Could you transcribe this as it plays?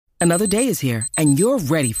Another day is here, and you're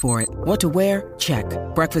ready for it. What to wear? Check.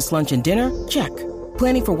 Breakfast, lunch, and dinner? Check.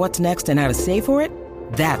 Planning for what's next and how to save for it?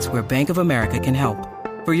 That's where Bank of America can help.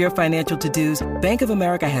 For your financial to-dos, Bank of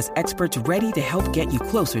America has experts ready to help get you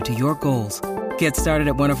closer to your goals. Get started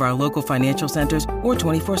at one of our local financial centers or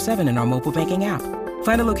 24/7 in our mobile banking app.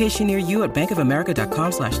 Find a location near you at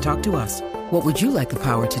bankofamerica.com/talktous. What would you like the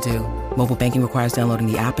power to do? Mobile banking requires downloading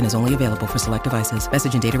the app and is only available for select devices.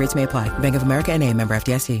 Message and data rates may apply. Bank of America N.A., member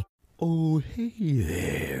FDIC. Oh, hey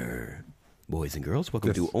there, boys and girls.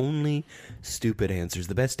 Welcome to Only Stupid Answers,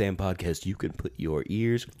 the best damn podcast you can put your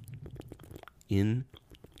ears in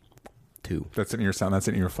to. That's an ear sound. That's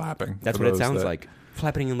an ear flapping. That's what it sounds like.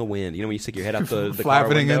 Flapping in the wind. You know when you stick your head out the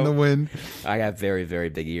flapping car window? in the wind. I have very, very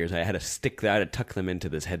big ears. I had to tuck them into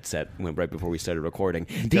this headset right before we started recording.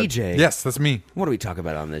 DJ. Yes, that's me. What do we talk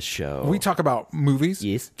about on this show? We talk about movies,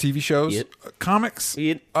 Yes. TV shows, Yes. comics,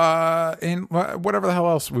 Yes. and whatever the hell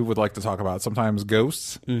else we would like to talk about. Sometimes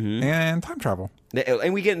ghosts and time travel.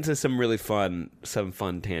 And we get into some really fun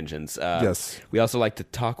tangents. Yes. We also like to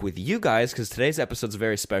talk with you guys because today's episode's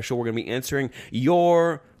very special. We're going to be answering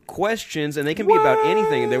your questions, and they can be about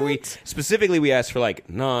anything. And then we asked for like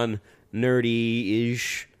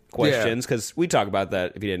non-nerdy-ish questions because we talk about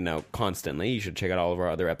that, if you didn't know, constantly. You should check out all of our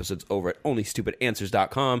other episodes over at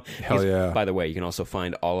onlystupidanswers.com. Hell yeah. By the way, you can also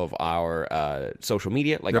find all of our social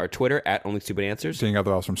media, like our Twitter at onlystupidanswers. Seeing out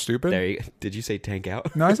the else from stupid. Did you say tank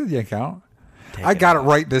out? No, I said yank out. I got it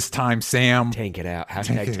right this time, Sam. Tank it out.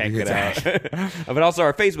 Hashtag tank it out. But also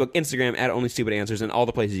our Facebook, Instagram, at Only Stupid Answers, and all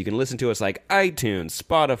the places you can listen to us, like iTunes,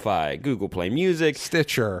 Spotify, Google Play Music.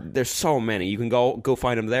 Stitcher. There's so many. You can go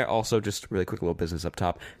find them there. Also, just really quick little business up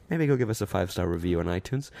top. Maybe go give us a 5-star review on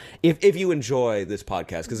iTunes. If you enjoy this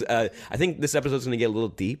podcast, because I think this episode's going to get a little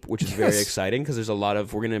deep, which is very exciting, because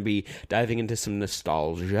we're going to be diving into some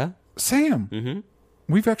nostalgia. Sam,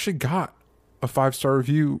 we've actually got a 5-star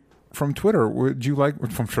review from Twitter. Would you like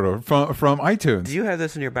from Twitter from iTunes? Do you have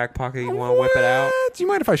this in your back pocket? You want to whip it out? Do you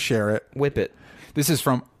mind if I share it? Whip it. This is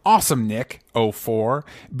from Awesome Nick 04.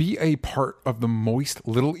 Be a part of the moist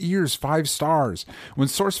little ears. 5 stars. When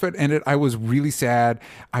SourceFed ended, I was really sad.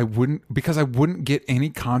 I wouldn't get any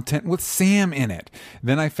content with Sam in it.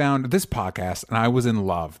 Then I found this podcast and I was in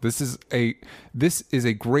love. This is a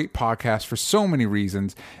great podcast for so many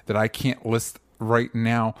reasons that I can't list right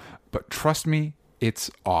now. But trust me,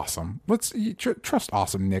 it's awesome. Let's trust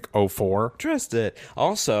Awesome Nick 04. Trust it.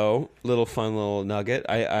 Also, fun little nugget.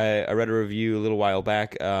 I read a review a little while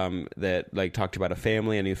back that like talked about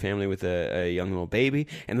a new family with a young little baby,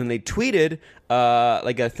 and then they tweeted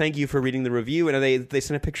like a thank you for reading the review, and they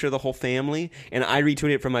sent a picture of the whole family, and I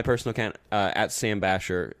retweeted it from my personal account at Sam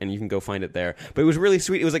Basher, and you can go find it there. But it was really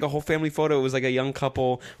sweet. It was like a whole family photo. It was like a young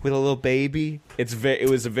couple with a little baby. It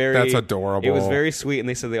was very that's adorable. It was very sweet, and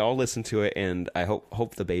they said they all listened to it, and I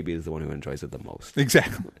hope the baby is the one who enjoys it the most.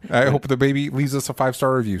 Exactly. I hope the baby leaves us a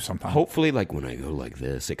 5-star review sometime. Hopefully, like when I go like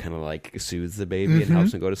this, it kind of like soothes the baby and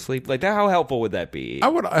helps him go to sleep. Like how helpful would that be? I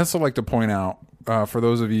would also like to point out for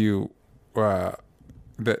those of you that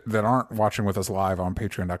aren't watching with us live on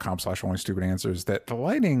patreon.com/onlystupidanswers that the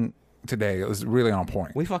lighting today is really on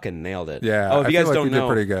point. We fucking nailed it. Yeah. Oh, if you guys don't we know,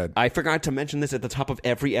 did pretty good. I forgot to mention this at the top of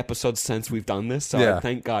every episode since we've done this. So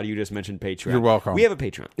thank God you just mentioned Patreon. You're welcome. We have a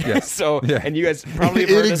Patreon. Yes. And you guys probably have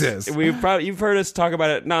it heard exists. You've heard us talk about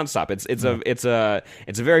it nonstop. It's a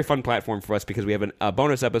very fun platform for us because we have a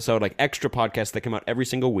bonus episode, like extra podcasts that come out every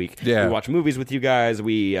single week. Yeah. We watch movies with you guys.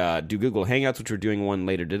 We do Google Hangouts, which we're doing one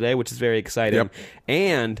later today, which is very exciting. Yep.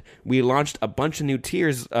 And we launched a bunch of new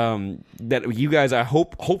tiers that you guys,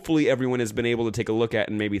 hopefully everyone has been able to take a look at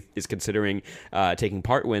and maybe is considering taking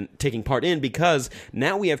part in, because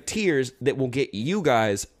now we have tiers that will get you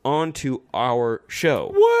guys onto our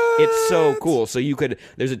show. What? It's so cool. So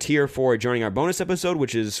there's a tier for joining our bonus episode,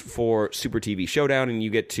 which is for Super TV Showdown, and you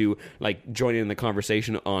get to like join in the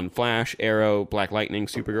conversation on Flash, Arrow, Black Lightning,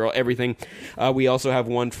 Supergirl, everything. We also have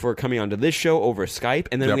one for coming onto this show over Skype,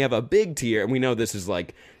 and then we have a big tier, and we know this is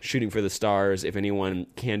like shooting for the stars. If anyone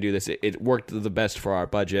can do this, it worked the best for our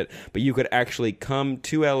budget, but you could actually come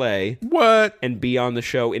to LA and be on the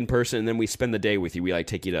show in person, and then we spend the day with you. We like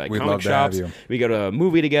take you to comic shops. We go to a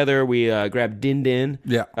movie together. We grab Din Din.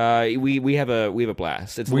 Yeah. We have a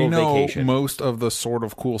blast. It's a little vacation. We know most of the sort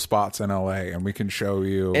of cool spots in LA, and we can show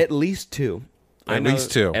you at least two. At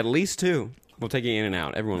least two. We'll take you in and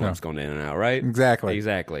out. Everyone loves going in and out, right? Exactly.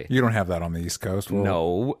 You don't have that on the East Coast.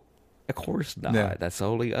 No. Of course not. Yeah. That's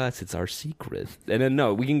only us. It's our secret. And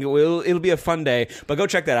then we can go. It'll be a fun day. But go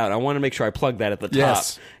check that out. I want to make sure I plug that at the top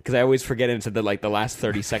because I always forget into the last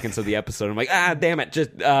 30 seconds of the episode. I'm like, damn it!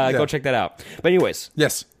 Just go check that out. But anyways,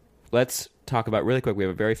 yes, let's talk about really quick. We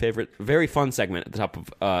have a very fun segment at the top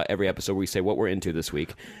of every episode where we say what we're into this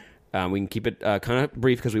week. We can keep it kind of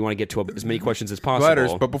brief because we want to get to as many questions as possible.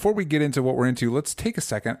 Letters, but before we get into what we're into, let's take a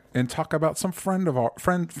second and talk about some friends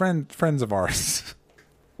of ours.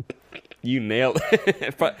 You nailed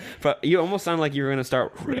it. but you almost sound like you were going to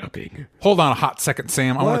start rapping. Hold on a hot second,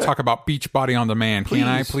 Sam. I want to talk about Beachbody On Demand. Can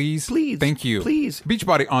I, please? Please. Thank you. Please.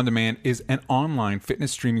 Beachbody On Demand is an online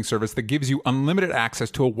fitness streaming service that gives you unlimited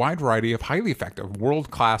access to a wide variety of highly effective,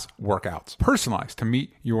 world-class workouts, personalized to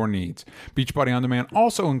meet your needs. Beachbody On Demand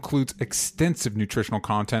also includes extensive nutritional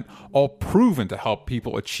content, all proven to help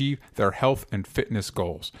people achieve their health and fitness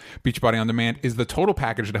goals. Beachbody On Demand is the total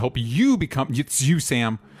package to help you become... It's you,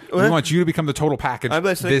 Sam. We want you to become the total package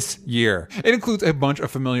this year. It includes a bunch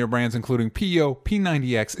of familiar brands, including PO,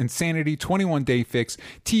 P90X, Insanity, 21 Day Fix,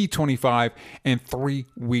 T25, and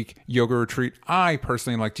 3-week yoga retreat. I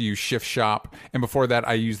personally like to use Shift Shop, and before that,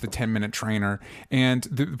 I use the 10-minute trainer. And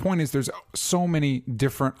the point is, there's so many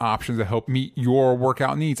different options that help meet your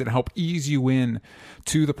workout needs and help ease you in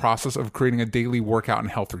to the process of creating a daily workout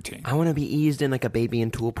and health routine. I want to be eased in like a baby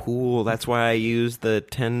into a pool. That's why I use the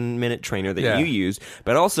 10-minute trainer that you use.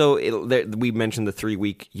 But also, we mentioned the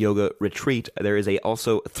 3-week yoga retreat. There is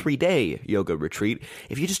also a 3-day yoga retreat.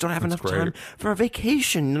 If you just don't have enough time for a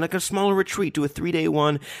vacation, like a smaller retreat, do a 3-day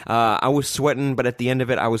one. I was sweating, but at the end of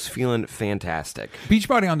it, I was feeling fantastic.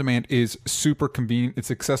 Beachbody On Demand is super convenient. It's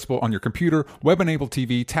accessible on your computer, web-enabled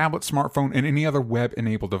TV, tablet, smartphone, and any other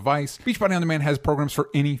web-enabled device. Beachbody On Demand has programs for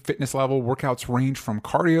any fitness level. Workouts range from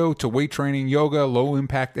cardio to weight training, yoga, low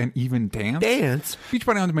impact, and even dance.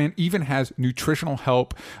 Beachbody On Demand even has nutritional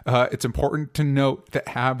help. It's important to note that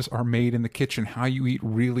habits are made in the kitchen. How you eat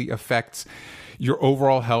really affects your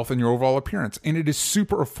overall health and your overall appearance. And it is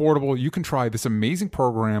super affordable. You can try this amazing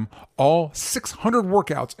program, all 600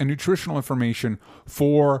 workouts and nutritional information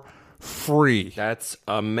for free. That's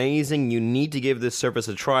amazing. You need to give this service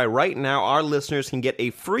a try. Right now, our listeners can get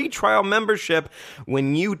a free trial membership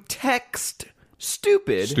when you text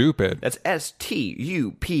STUPID. That's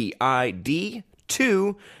STUPID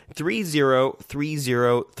to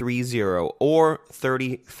 303030 or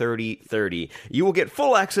 303030. You will get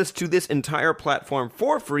full access to this entire platform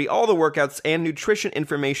for free, all the workouts and nutrition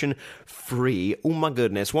information free. Oh my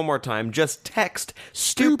goodness. One more time. Just text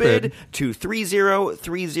STUPID to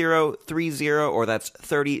 303030 or that's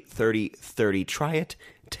 303030. Try it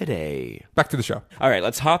today. Back to the show. All right,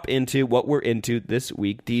 let's hop into what we're into this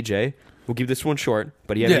week. DJ, we'll keep this one short,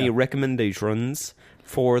 but do you have any recommendations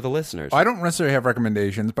for the listeners? I don't necessarily have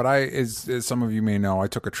recommendations, but as some of you may know, I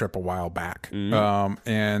took a trip a while back,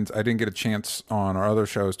 and I didn't get a chance on our other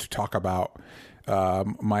shows to talk about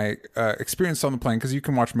my experience on the plane, because you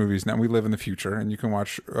can watch movies now. We live in the future, and you can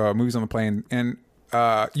watch movies on the plane, and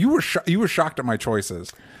you were shocked at my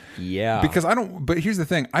choices. Yeah, because I don't. But here's the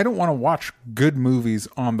thing: I don't want to watch good movies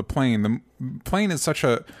on the plane. The plane is such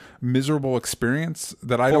a miserable experience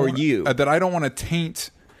that I don't want to taint.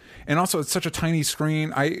 And also, it's such a tiny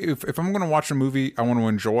screen. If I'm going to watch a movie I want to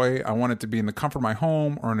enjoy, I want it to be in the comfort of my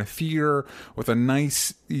home or in a theater with a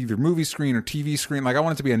nice either movie screen or TV screen. Like, I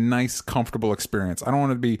want it to be a nice, comfortable experience. I don't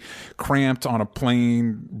want to be cramped on a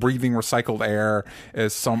plane, breathing recycled air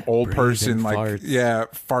as some old person,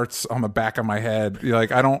 farts on the back of my head.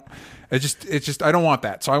 Like, I don't want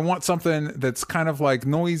that. So I want something that's kind of like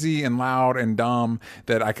noisy and loud and dumb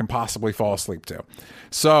that I can possibly fall asleep to.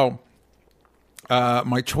 So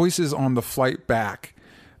my choices on the flight back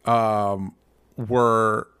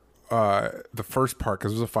were the first part,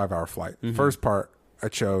 because it was a 5-hour flight. Mm-hmm. First part, I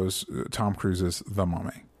chose Tom Cruise's The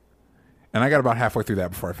Mummy, and I got about halfway through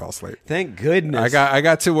that before I fell asleep. Thank goodness. I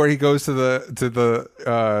got to where he goes to the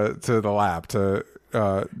lab, to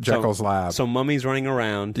Jekyll's lab. So Mummy's running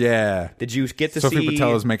around. Yeah. Did you get to Sophie see?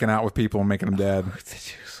 Patella's making out with people and making them dead.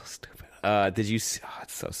 Did you? Oh,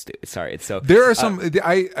 it's so stupid. Sorry, it's so. There are some.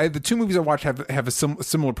 The two movies I watched have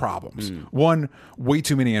similar problems. One, way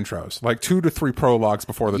too many intros, like 2 to 3 prologues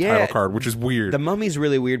before the title card, which is weird. The Mummy's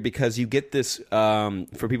really weird because you get this.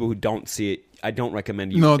 For people who don't see it, I don't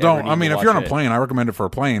recommend you. No, don't. I mean, if you're on a plane, I recommend it for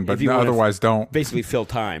a plane, but otherwise, don't. Basically, fill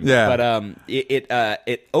time. Yeah. But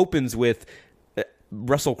it opens with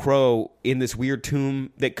Russell Crowe in this weird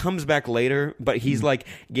tomb that comes back later, but he's like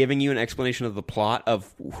giving you an explanation of the plot of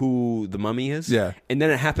who the mummy is. Yeah. And then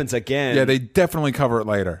it happens again. Yeah, they definitely cover it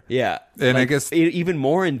later. Yeah. And I guess even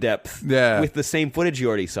more in depth with the same footage you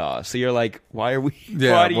already saw. So you're like, why are we why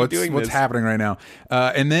are you doing what's this? happening right now?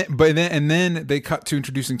 And then they cut to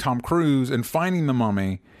introducing Tom Cruise and finding the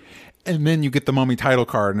mummy. And then you get the Mummy title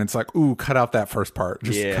card, and it's like, ooh, cut out that first part.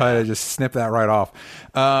 Just snip that right off.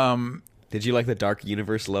 Did you like the Dark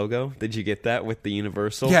Universe logo? Did you get that with the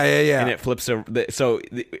Universal? Yeah. And it flips over. So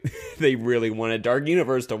they really wanted Dark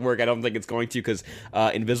Universe to work. I don't think it's going to because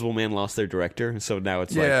Invisible Man lost their director, so now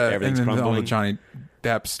it's like everything's and then crumbling. all the Johnny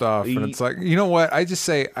Depp stuff, and it's like, you know what? I just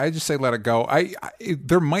say let it go.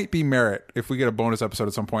 There might be merit if we get a bonus episode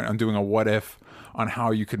at some point on doing a what if on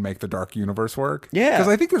how you could make the Dark Universe work. Yeah, because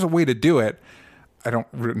I think there's a way to do it. I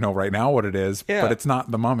don't know right now what it is, but it's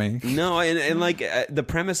not The Mummy. No, and like the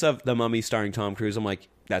premise of The Mummy starring Tom Cruise, I'm like,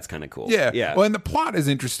 that's kind of cool. Yeah. Well, and the plot is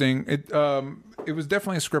interesting. It was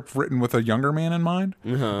definitely a script written with a younger man in mind,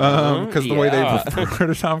 because the way they refer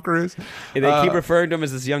to Tom Cruise, they keep referring to him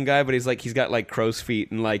as this young guy, but he's got like crow's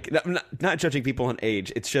feet and like not judging people on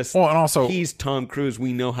age. It's just, and also he's Tom Cruise.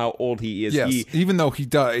 We know how old he is. Yes, even though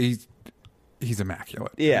he's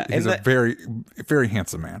immaculate. Yeah, he's a very, very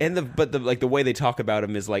handsome man. And the way they talk about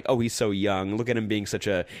him is like, oh, he's so young. Look at him being such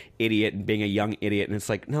a idiot and being a young idiot. And it's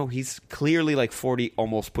like, no, he's clearly like 40,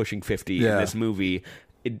 almost pushing 50 in this movie.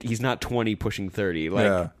 He's not 20, pushing 30.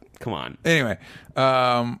 Like, come on. Anyway,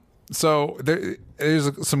 so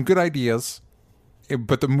there's some good ideas,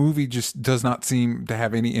 but the movie just does not seem to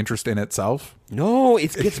have any interest in itself. No,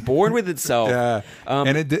 it gets bored with itself. Yeah,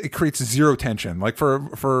 and it creates zero tension. Like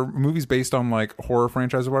for movies based on like horror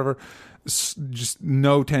franchise or whatever, just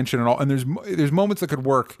no tension at all. And there's moments that could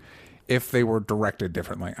work if they were directed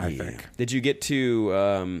differently, I think. Did you get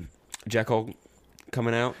to Jekyll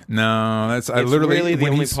coming out? No, it's literally really the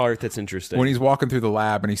only part that's interesting. When he's walking through the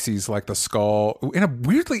lab and he sees like the skull, and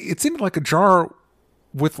weirdly, it seemed like a jar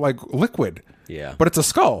with like liquid. Yeah, but it's a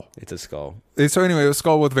skull. It's a skull. So anyway, a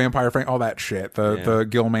skull with vampire all that shit. The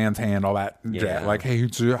Gilman's hand, all that. Yeah. Like, hey,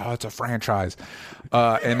 it's a franchise.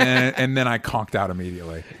 And then I conked out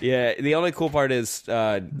immediately. Yeah, the only cool part is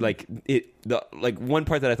one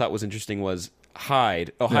part that I thought was interesting was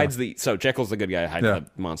Hyde. Hyde's so Jekyll's the good guy. Hyde's the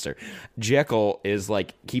monster. Jekyll is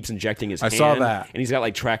like keeps injecting his hand. I saw that, and he's got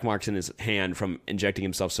like track marks in his hand from injecting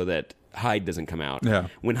himself so that Hyde doesn't come out. Yeah.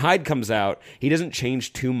 When Hyde comes out, he doesn't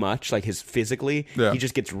change too much, like his physically. Yeah. He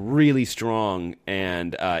just gets really strong,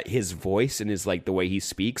 and his voice and his like the way he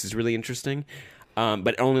speaks is really interesting. But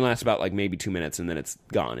it only lasts about like maybe 2 minutes, and then it's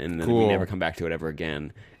gone, and then we never come back to it ever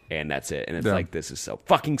again. And that's it. And it's like, this is so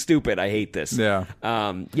fucking stupid. I hate this. Yeah.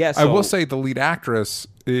 So, I will say the lead actress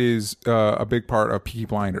is a big part of Peaky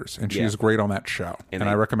Blinders, and she is great on that show. And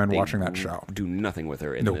I recommend watching that show. Do nothing with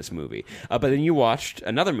her in this movie. But then you watched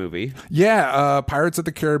another movie. Yeah, Pirates of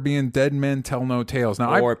the Caribbean, Dead Men Tell No Tales.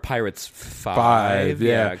 Now, Pirates 5.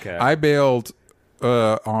 Yeah. Okay. I bailed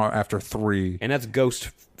after 3. And that's Ghost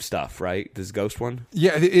stuff, right? This Ghost one?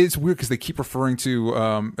 Yeah, it's weird because they keep referring to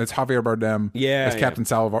it's Javier Bardem as Captain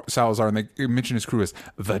Salazar, and they mention his crew as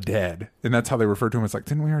the Dead, and that's how they refer to him. It's like,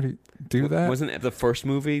 didn't we already do that? Wasn't it the first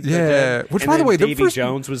movie? Yeah, which, by the way, Davy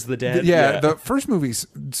Jones was the Dead. The first movie's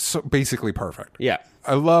basically perfect. Yeah,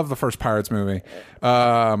 I love the first Pirates movie,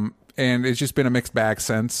 and it's just been a mixed bag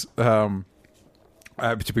since.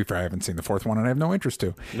 To be fair, I haven't seen the fourth one, and I have no interest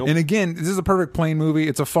to. Nope. And again, this is a perfect plane movie.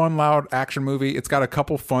 It's a fun, loud action movie. It's got a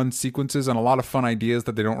couple fun sequences and a lot of fun ideas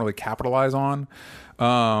that they don't really capitalize on.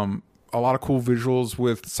 A lot of cool visuals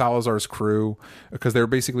with Salazar's crew because they're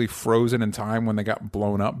basically frozen in time when they got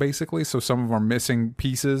blown up, basically. So some of them are missing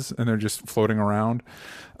pieces and they're just floating around.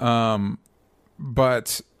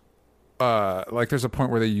 But like there's a point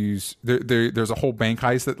where they use there's a whole bank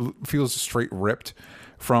heist that feels straight ripped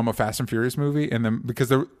from a Fast and Furious movie, and then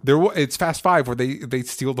because it's Fast 5 where they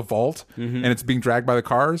steal the vault and it's being dragged by the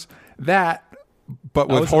cars. But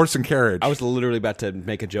with horse and carriage. I was literally about to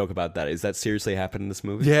make a joke about that. Is that seriously happened in this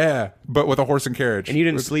movie? Yeah, but with a horse and carriage. And you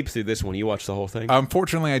didn't sleep through this one. You watched the whole thing.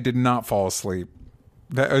 Unfortunately, I did not fall asleep.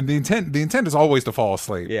 The intent is always to fall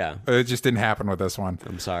asleep. Yeah, it just didn't happen with this one.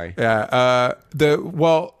 I'm sorry. Yeah.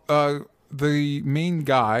 The main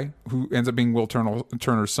guy who ends up being Will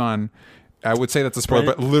Turner's son. I would say that's a spoiler,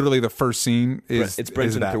 but literally the first scene is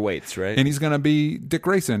Brendan that. Thwaites, right? And he's going to be Dick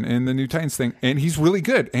Grayson in the new Titans thing, and he's really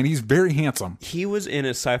good, and he's very handsome. He was in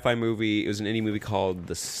a sci-fi movie. It was an indie movie called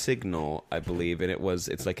The Signal, I believe, and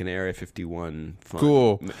it's like an Area 51 fun.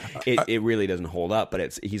 Cool. It really doesn't hold up,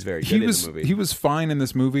 but he's very good in the movie. He was fine in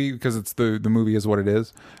this movie because it's the movie is what it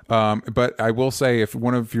is. But I will say, if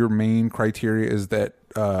one of your main criteria is that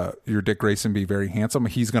your Dick Grayson be very handsome,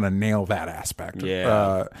 he's going to nail that aspect.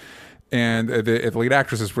 Yeah. And the lead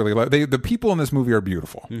actress is really the people in this movie are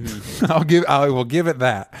beautiful. Mm-hmm. I will give it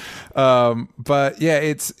that. But yeah,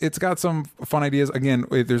 it's got some fun ideas. Again,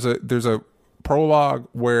 there's a prologue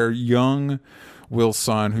where young Will's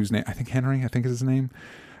son, whose name I think Henry, is his name,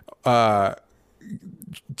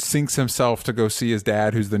 sinks himself to go see his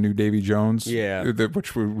dad, who's the new Davy Jones. Yeah.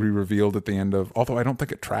 Which we revealed at the end of. Although I don't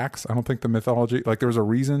think it tracks. I don't think the mythology. Like there was a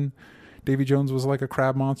reason Davy Jones was like a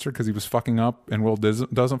crab monster because he was fucking up, and Will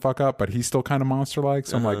doesn't fuck up, but he's still kind of monster-like.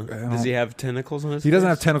 So I'm like, does he have tentacles on his? He doesn't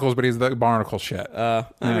have tentacles, but he's the barnacle shit. I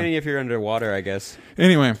mean, if you're underwater, I guess.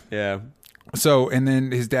 Anyway. Yeah. So, and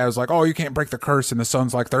then his dad was like, "Oh, you can't break the curse," and the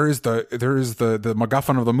son's like, "There is the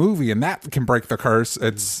MacGuffin of the movie, and that can break the curse.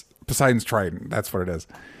 It's Poseidon's trident. That's what it is."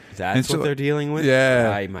 That's what they're dealing with?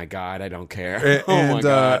 Yeah. Oh, my God, I don't care. My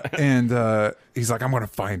God. And he's like, I'm going to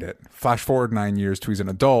find it. Flash forward 9 years to he's an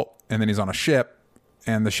adult, and then he's on a ship,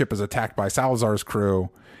 and the ship is attacked by Salazar's crew,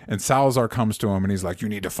 and Salazar comes to him, and he's like, you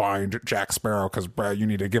need to find Jack Sparrow, because you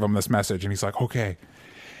need to give him this message. And he's like, okay.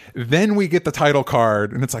 Then we get the title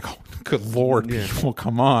card, and it's like, oh, good Lord, people,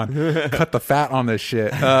 come on. Cut the fat on this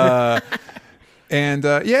shit.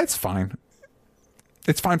 It's fine.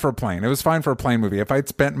 It's fine for a plane. It was fine for a plane movie. If I'd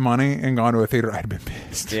spent money and gone to a theater, I'd have been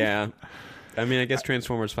pissed. Yeah. I mean, I guess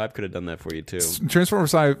Transformers 5 could have done that for you, too.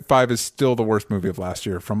 Transformers 5 is still the worst movie of last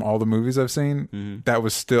year. From all the movies I've seen, that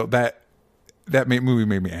was still... movie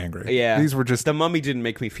made me angry. Yeah. These were just... The Mummy didn't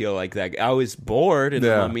make me feel like that. I was bored in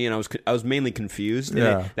The Mummy, and I was mainly confused.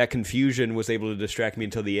 And that confusion was able to distract me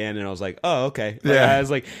until the end, and I was like, oh, okay. I was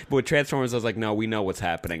like... But with Transformers, I was like, no, we know what's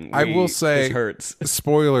happening. I will say... This hurts.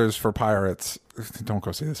 Spoilers for Pirates. Don't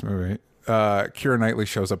go see this movie. Keira Knightley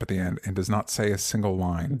shows up at the end and does not say a single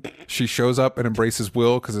line. She shows up and embraces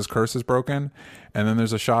Will because his curse is broken, and then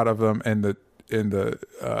there's a shot of them in the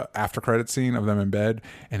after credit scene of them in bed,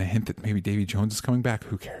 and a hint that maybe Davy Jones is coming back.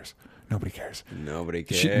 Who cares? Nobody cares. Nobody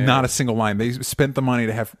cares. Not a single line. They spent the money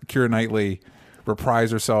to have Keira Knightley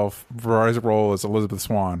reprise her role as Elizabeth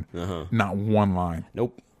Swann. Not one line.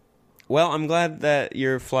 Nope. Well, I'm glad that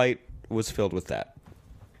your flight was filled with that.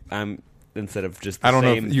 Instead of just I don't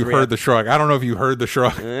know if you heard the shrug. I don't know if you heard the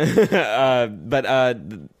shrug. But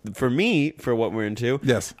for me, for what we're into,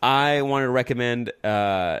 yes, I wanted to recommend.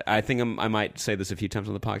 I think I might say this a few times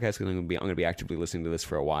on the podcast because I'm going to be actively listening to this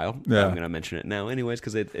for a while. Yeah. I'm going to mention it now, anyways,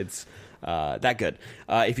 because it's that good.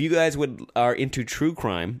 If you guys are into true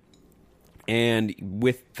crime. And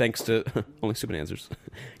thanks to Only Stupid Answers,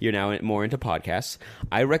 you're now more into podcasts.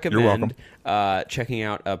 I recommend checking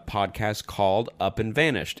out a podcast called Up and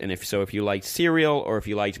Vanished. And if you like Serial or if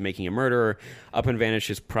you liked Making a Murderer, Up and Vanished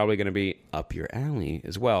is probably going to be up your alley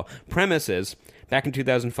as well. Premise is, back in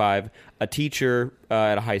 2005, a teacher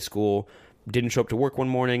at a high school didn't show up to work one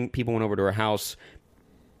morning. People went over to her house.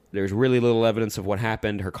 There's really little evidence of what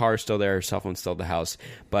happened. Her car is still there. Her cell phone's still at the house.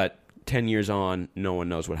 But 10 years on, no one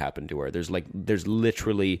knows what happened to her. There's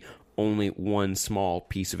literally only one small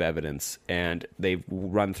piece of evidence, and they've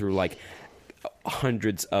run through like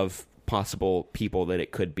hundreds of possible people that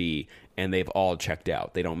it could be, and they've all checked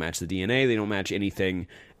out. They don't match the DNA. They don't match anything.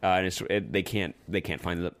 And they can't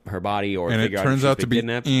find her body or and figure out. And it turns out to be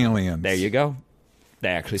kidnapped. Aliens. There you go. They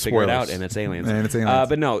actually figure it out, and it's aliens.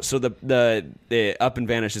 But no, so the Up and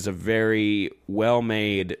Vanish is a very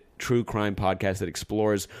well-made true crime podcast that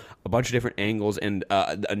explores a bunch of different angles and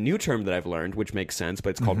a new term that I've learned, which makes sense,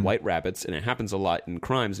 but it's called white rabbits, and it happens a lot in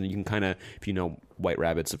crimes. And you can kind of, if you know white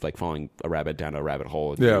rabbits, of like following a rabbit down a rabbit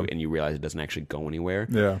hole, and you realize it doesn't actually go anywhere.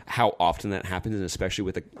 Yeah. How often that happens, and especially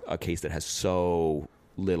with a case that has so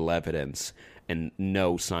little evidence and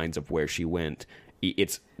no signs of where she went.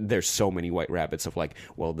 There's so many white rabbits of like,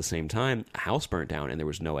 well, at the same time, a house burnt down and there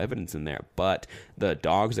was no evidence in there, but the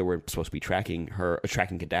dogs that were supposed to be tracking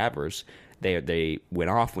cadavers, they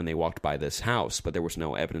went off when they walked by this house, but there was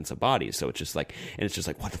no evidence of bodies. So it's just like,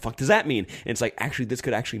 what the fuck does that mean? And it's like, actually, this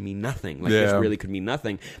could actually mean nothing. Like, this really could mean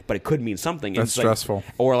nothing, but it could mean something. That's stressful. Like,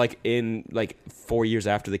 or like in 4 years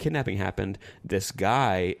after the kidnapping happened, this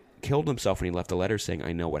guy killed himself and he left a letter saying,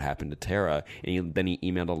 I know what happened to Tara. And then he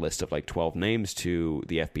emailed a list of like 12 names to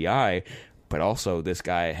the FBI. But also, this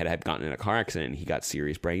guy had gotten in a car accident and he got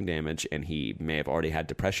serious brain damage, and he may have already had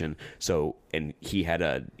depression. So, and he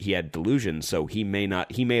had delusions. So he may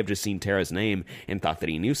have just seen Tara's name and thought that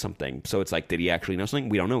he knew something. So it's like, did he actually know something?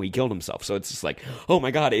 We don't know. He killed himself. So it's just like, oh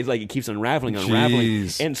my God! It's like it keeps unraveling.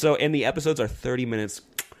 Jeez. And the episodes are 30 minutes,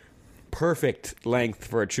 perfect length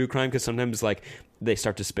for a true crime, because sometimes like they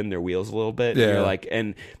start to spin their wheels a little bit. Yeah. And you're like,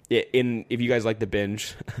 if you guys like the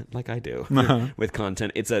binge, like I do, with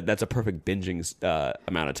content, that's a perfect binging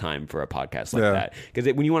amount of time for a podcast like that.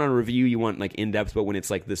 Because when you want a review, you want like in depth, but when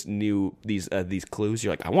it's like these clues,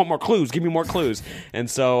 you're like, I want more clues. Give me more clues. And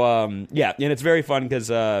so and it's very fun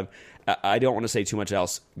because I don't want to say too much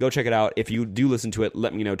else. Go check it out. If you do listen to it,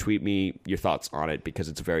 let me know. Tweet me your thoughts on it, because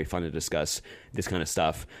it's very fun to discuss this kind of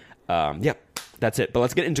stuff. That's it. But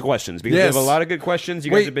let's get into questions because we have a lot of good questions.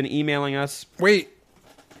 You guys have been emailing us. Wait.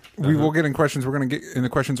 We will get in questions. We're going to get in the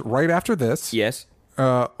questions right after this. Yes.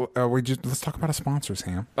 Let's talk about our sponsors,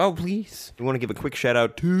 Ham. Oh, please. We want to give a quick shout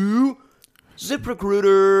out to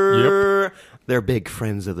ZipRecruiter. Yep. They're big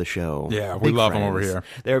friends of the show. Yeah, we love them over here.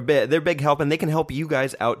 They're big help, and they can help you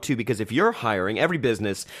guys out too, because if you're hiring, every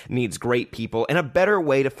business needs great people, and a better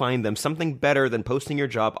way to find them, something better than posting your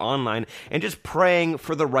job online and just praying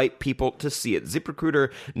for the right people to see it.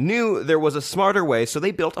 ZipRecruiter knew there was a smarter way, so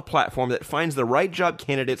they built a platform that finds the right job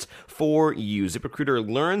candidates for you. ZipRecruiter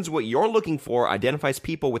learns what you're looking for, identifies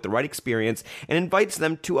people with the right experience, and invites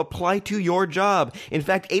them to apply to your job. In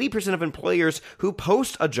fact, 80% of employers who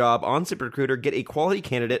post a job on ZipRecruiter get a quality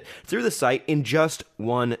candidate through the site in just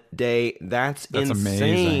 1 day. That's insane.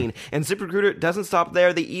 Amazing. And ZipRecruiter doesn't stop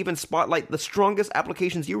there. They even spotlight the strongest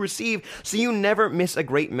applications you receive, so you never miss a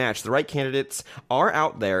great match. The right candidates are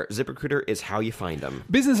out there. ZipRecruiter is how you find them.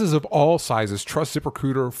 Businesses of all sizes trust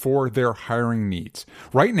ZipRecruiter for their hiring needs.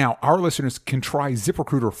 Right now, our listeners can try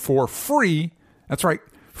ZipRecruiter for free. That's right.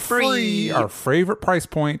 Free, our favorite price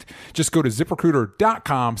point. Just go to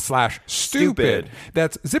ZipRecruiter.com/stupid.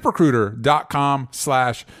 That's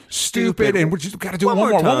ZipRecruiter.com/stupid. And we just got to do it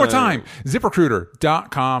one more time.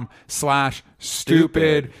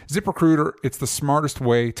 ZipRecruiter.com/stupid. ZipRecruiter, it's the smartest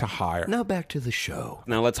way to hire. Now back to the show.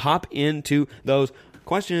 Now let's hop into those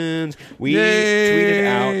questions. We tweeted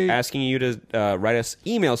out asking you to write us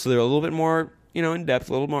emails, so they're a little bit more, in depth,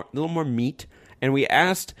 a little more meat. And we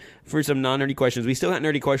asked for some non-nerdy questions. We still have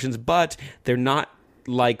nerdy questions, but they're not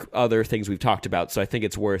like other things we've talked about. So I think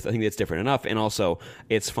it's different enough. And also,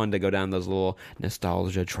 it's fun to go down those little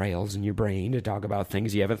nostalgia trails in your brain to talk about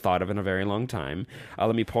things you haven't thought of in a very long time.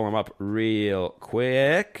 Let me pull them up real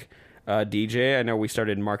quick. DJ, I know we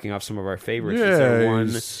started marking off some of our favorites. Yes. Is there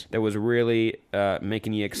one that was really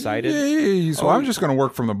making you excited? Yes. Well, I'm just going to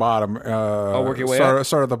work from the bottom. Work your way up?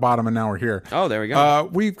 Start at the bottom, and now we're here. Oh, there we go.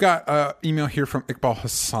 We've got an email here from Iqbal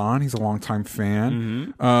Hassan. He's a longtime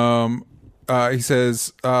fan. Mm-hmm. He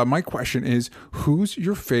says, my question is, who's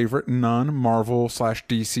your favorite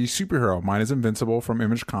non-Marvel/DC superhero? Mine is Invincible from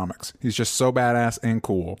Image Comics. He's just so badass and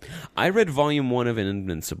cool. I read volume 1 of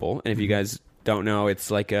Invincible, and if you guys don't know,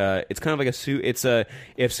 it's like it's kind of like if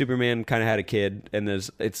Superman kind of had a kid, and I'm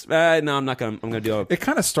gonna do it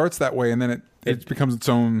kind of starts that way, and then it becomes its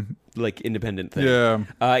own like independent thing. Yeah.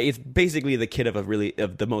 It's basically the kid of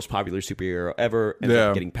the most popular superhero ever,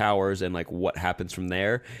 and getting powers, and like what happens from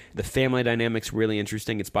there. The family dynamic's really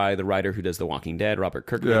interesting. It's by the writer who does The Walking Dead, Robert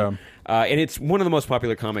Kirkman. Yeah. And it's one of the most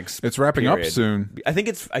popular comics. It's wrapping up soon. I think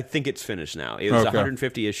it's finished now. It was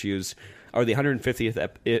 150 issues. Or the 150th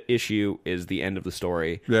issue is the end of the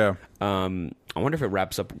story. Yeah. I wonder if it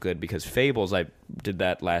wraps up good, because Fables, I did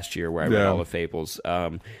that last year where I read all the Fables.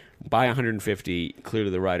 By 150,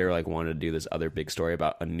 clearly the writer wanted to do this other big story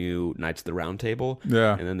about a new Knights of the Round Table.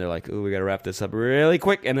 Yeah. And then they're like, "Ooh, we got to wrap this up really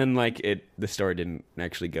quick." And then the story didn't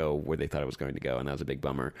actually go where they thought it was going to go, and that was a big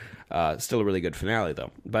bummer. Still a really good finale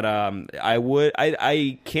though. But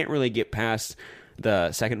I can't really get past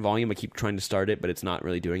the second volume. I keep trying to start it, but it's not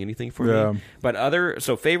really doing anything for me. But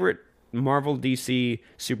favorite Marvel DC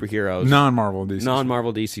superheroes, non-Marvel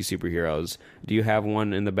DC superheroes. Do you have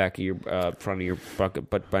one in the back of your front of your bucket?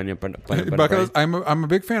 I'm a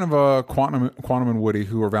big fan of Quantum and Woody,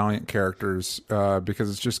 who are Valiant characters,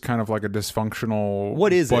 because it's just kind of like a dysfunctional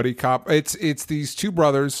buddy cop. It's these two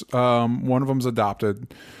brothers. One of them's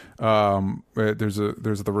adopted. There's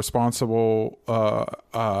the responsible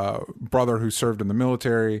brother who served in the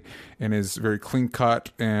military and is very clean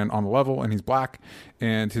cut and on the level, and he's black,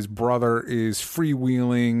 and his brother is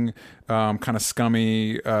freewheeling, kind of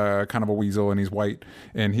scummy, kind of a weasel, and he's white,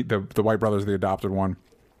 and the white brother's the adopted one.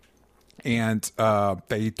 And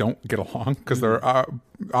they don't get along because they're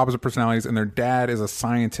opposite personalities, and their dad is a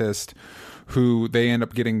scientist who they end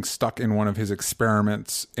up getting stuck in one of his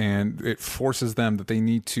experiments, and it forces them that they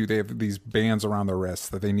have these bands around their wrists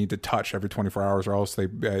that they need to touch every 24 hours, or else they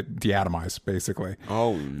deatomize, basically.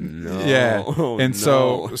 Oh no. Yeah.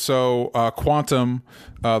 So Quantum,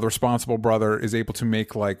 the responsible brother, is able to make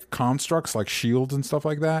constructs like shields and stuff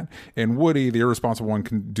like that, and Woody, the irresponsible one,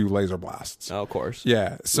 can do laser blasts. Oh, of course.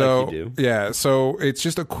 Yeah. So so it's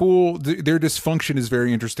just a cool. Their dysfunction is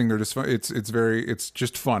very interesting. It's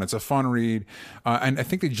just fun. It's a fun read. And I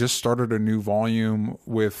think they just started a new volume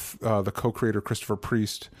with the co-creator Christopher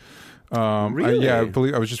Priest. Really? I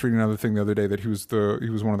believe I was just reading another thing the other day that he was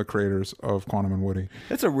one of the creators of Quantum and Woody.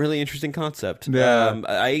 That's a really interesting concept. Yeah.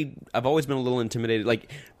 I've always been a little intimidated.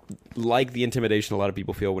 like the intimidation a lot of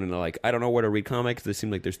people feel when they're like, I don't know where to read comics. They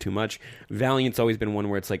seem like there's too much. Valiant's always been one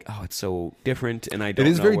where it's like, oh, it's so different, and I don't. It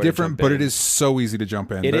is know very where to different, jump but in. it is so easy to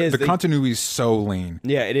jump in. It is. The continuity is so lean.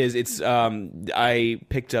 Yeah, it is. It's I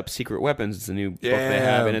picked up Secret Weapons. It's a new book they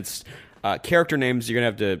have, and it's character names. You're gonna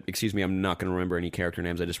have to excuse me. I'm not gonna remember any character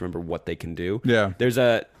names. I just remember what they can do. Yeah. There's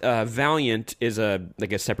a Valiant is a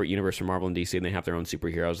separate universe from Marvel and DC, and they have their own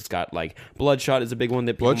superheroes. It's got like Bloodshot is a big one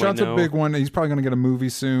that people Bloodshot's might know. a big one. He's probably going to get a movie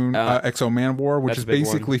soon. Exo Man War, which that's is a big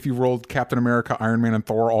basically one. if you rolled Captain America, Iron Man, and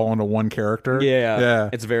Thor all into one character. Yeah,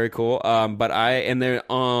 it's very cool. But they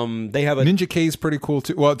have a Ninja K is pretty cool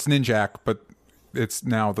too. Well, it's Ninjak, but it's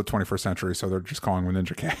now the 21st century, so they're just calling him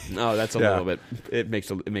Ninja K. oh, that's a little bit. It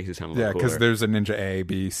makes it sound a little Yeah, because cooler. there's a Ninja A,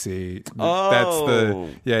 B, C. Oh. That's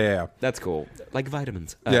the yeah. That's cool. Like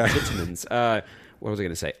vitamins. Yeah. Vitamins. What was I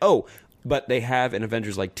going to say? Oh, but they have an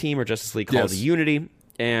Avengers-like team or Justice League called Yes. Unity.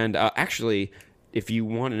 And actually, if you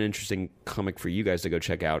want an interesting comic for you guys to go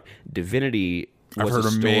check out, Divinity I've was heard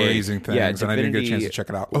a story. amazing things, Yeah, and I didn't get a chance to check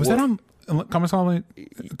it out. Oh, is that on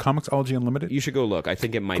Comixology Unlimited? You should go look. I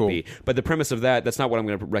think it might Cool. be. But the premise of that's not what I'm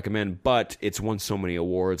going to recommend, but it's won so many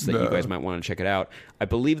awards that you guys might want to check it out. I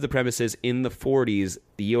believe the premise is in the 40s,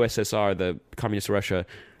 the USSR, the Communist Russia,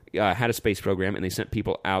 had a space program, and they sent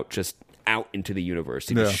people out into the universe.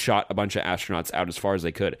 They just shot a bunch of astronauts out as far as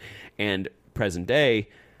they could. And present day,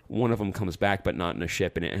 one of them comes back, but not in a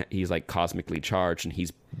ship, and he's like cosmically charged, and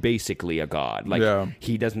he's basically a god. Like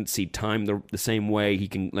he doesn't see time the same way. He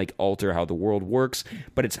can like alter how the world works,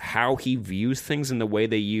 but it's how he views things and the way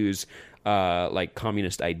they use like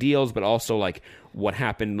communist ideals, but also like what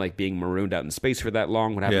happened, like being marooned out in space for that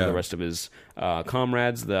long, what happened to the rest of his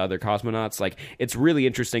comrades, the other cosmonauts. Like, it's really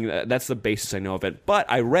interesting. That's the basis I know of it. But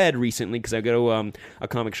I read recently, because I go to a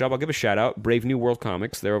comic shop, I'll give a shout out, Brave New World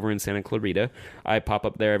Comics. They're over in Santa Clarita. I pop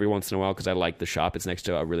up there every once in a while because I like the shop. It's next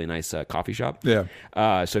to a really nice coffee shop.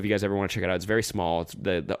 Yeah. So if you guys ever want to check it out, it's very small. It's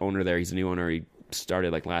the owner there, he's a new owner. He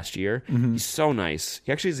started like last year. He's so nice.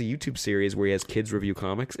 He actually has a YouTube series where he has kids review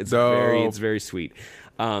comics. It's very sweet.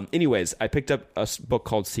 Anyways, I picked up a book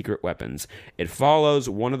called Secret Weapons. It follows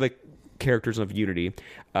one of the characters of Unity.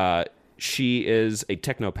 She is a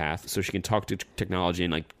technopath, so she can talk to technology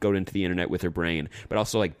and like go into the internet with her brain, but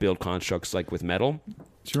also like build constructs like with metal. Do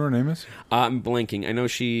you know what her name is? I'm blanking. I know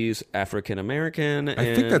she's African American.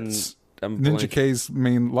 I think that's Ninja K's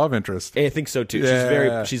main love interest. I think so too.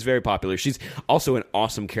 Yeah. She's very popular. She's also an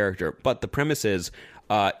awesome character. But the premise is,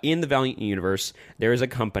 in the Valiant universe, there is a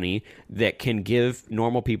company that can give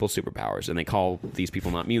normal people superpowers, and they call these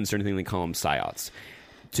people not mutants or anything. They call them psiots.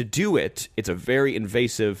 To do it, it's a very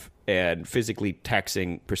invasive and physically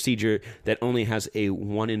taxing procedure that only has a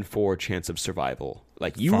 1 in 4 chance of survival.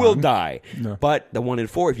 Like, you will die, but the 1 in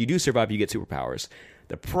 4, if you do survive, you get superpowers.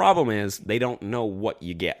 The problem is they don't know what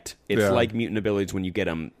you get. It's like mutant abilities. When you get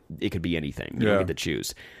them, it could be anything. You don't get to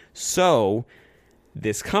choose. So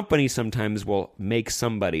this company sometimes will make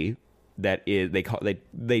somebody that is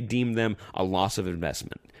they deem them a loss of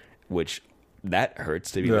investment, which that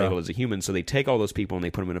hurts to be labeled as a human. So they take all those people and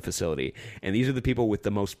they put them in a facility. And these are the people with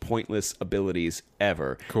the most pointless abilities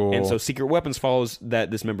ever. Cool. And so Secret Weapons follows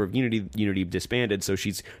that this member of Unity disbanded. So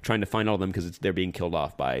she's trying to find all of them because they're being killed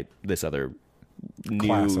off by this other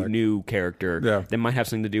new character that might have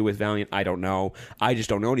something to do with Valiant. I don't know. I just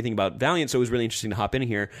don't know anything about Valiant, so it was really interesting to hop in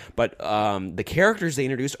here. But the characters they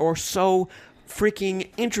introduced are so freaking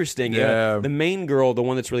interesting. The main girl, the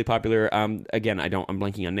one that's really popular, again, I'm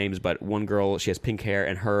blanking on names, but one girl, she has pink hair,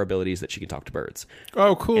 and her ability is that she can talk to birds.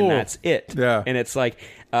 Oh, cool. And that's it. Yeah. And it's like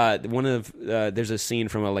there's a scene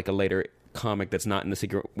from a later comic that's not in the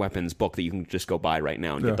Secret Weapons book that you can just go buy right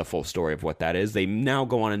now and get the full story of what that is. They now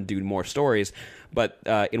go on and do more stories, but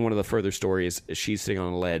in one of the further stories, she's sitting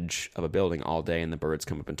on a ledge of a building all day, and the birds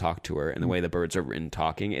come up and talk to her. And the way the birds are written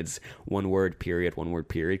talking, it's one word period,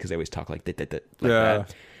 because they always talk like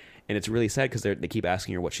that. And it's really sad because they keep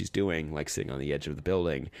asking her what she's doing, like sitting on the edge of the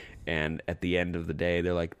building. And at the end of the day,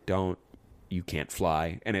 they're like, you can't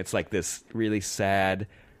fly. And it's like this really sad,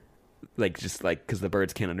 because the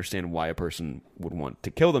birds can't understand why a person would want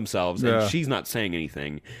to kill themselves, and she's not saying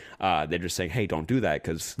anything. They're just saying, "Hey, don't do that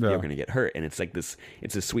because you're going to get hurt." And it's like this.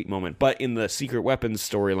 It's a sweet moment. But in the Secret Weapons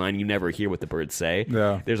storyline, you never hear what the birds say.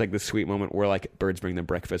 There's like this sweet moment where like birds bring them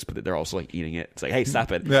breakfast, but they're also like eating it. It's like, "Hey,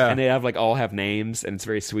 stop it!" And they all have names, and it's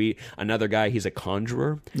very sweet. Another guy, he's a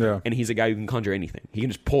conjurer, and he's a guy who can conjure anything. He can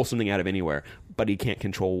just pull something out of anywhere. but he can't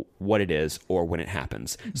control what it is or when it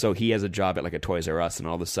happens. So he has a job at like a Toys R Us, and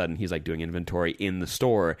all of a sudden he's like doing inventory in the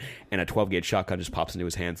store, and a 12-gauge shotgun just pops into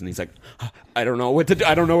his hands, and he's like, I don't know what to do.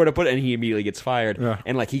 I don't know where to put it, and he immediately gets fired.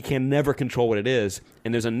 And like he can never control what it is.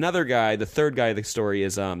 And there's another guy. The third guy of the story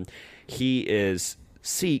is he is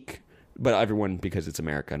Sikh. But everyone, because it's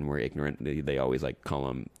America and we're ignorant, they always like call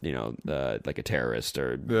him, like a terrorist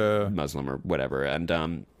or Muslim or whatever.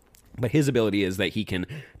 And but his ability is that he can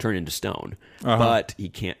turn into stone, but he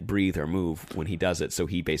can't breathe or move when he does it. So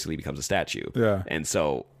he basically becomes a statue. Yeah. And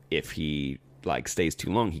so if he like stays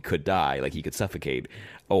too long, he could die, like he could suffocate,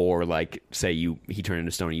 or like say he turned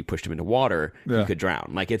into stone and you pushed him into water, he could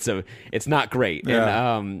drown. Like it's not great.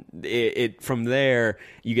 Yeah. And it from there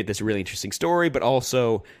you get this really interesting story, but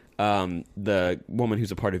also. The woman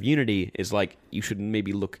who's a part of Unity is like, you should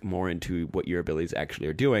maybe look more into what your abilities actually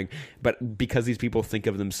are doing. But because these people think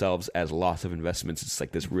of themselves as loss of investments, it's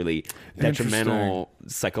like this really detrimental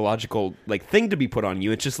psychological like thing to be put on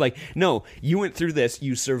you. It's just like, no, you went through this,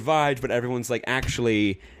 you survived, but everyone's like,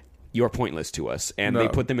 actually, you're pointless to us. And they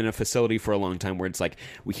put them in a facility for a long time where it's like,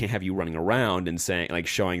 we can't have you running around and saying, like,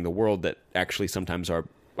 showing the world that actually sometimes our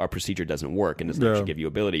procedure doesn't work and doesn't actually give you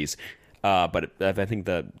abilities. But I think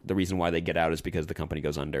the reason why they get out is because the company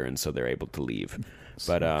goes under, and so they're able to leave.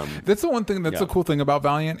 But that's the one thing that's the cool thing about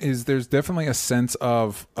Valiant is there's definitely a sense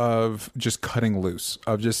of just cutting loose,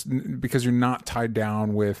 of just because you're not tied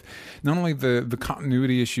down with not only the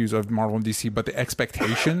continuity issues of Marvel and DC, but the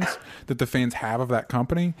expectations that the fans have of that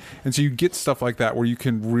company. And so you get stuff like that where you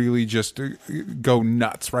can really just go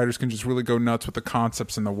nuts. Writers can just really go nuts with the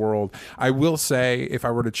concepts in the world. I will say, if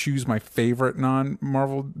I were to choose my favorite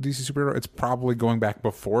non-Marvel DC superhero, it's probably going back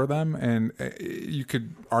before them, and you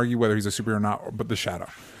could argue whether he's a superhero or not, but the Shadow.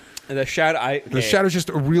 The Shadow's just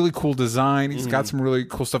a really cool design. He's got some really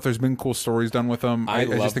cool stuff. There's been cool stories done with him. I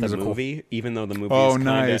just think the movie, even though the movie is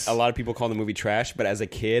nice. A lot of people call the movie trash, but as a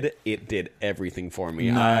kid, it did everything for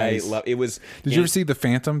me. Nice. It was. Did you ever see The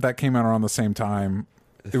Phantom? That came out around the same time.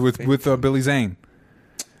 With Billy Zane.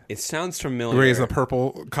 It sounds familiar. Where he has the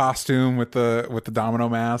purple costume with the domino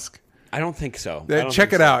mask. I don't think so.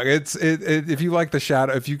 Check it out. It's if you like the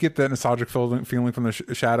Shadow, if you get that nostalgic feeling from the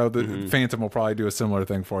Shadow, the Phantom will probably do a similar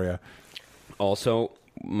thing for you. Also,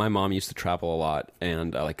 my mom used to travel a lot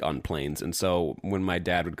and like on planes, and so when my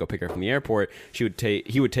dad would go pick her from the airport, he would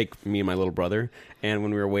take me and my little brother. And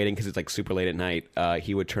when we were waiting, because it's like super late at night,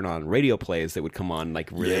 he would turn on radio plays that would come on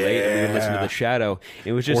like really late, and we would listen to The Shadow.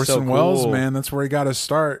 It was just Orson so cool. Welles, man, that's where he got his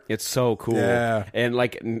start. It's so cool. Yeah. And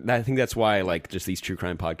like I think that's why like just these true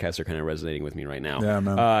crime podcasts are kind of resonating with me right now. Yeah,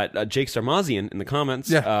 man. Jake Starmazian in the comments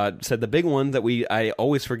said the big one that I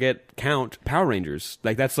always forget Power Rangers.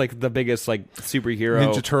 Like that's like the biggest like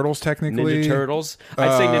superhero. Ninja Turtles, technically. Ninja Turtles.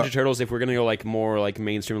 I'd say Ninja Turtles if we're gonna go like more like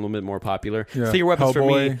mainstream, a little bit more popular. Yeah. Secret Weapons for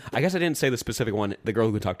Hellboy. me. I guess I didn't say the specific one. The Girl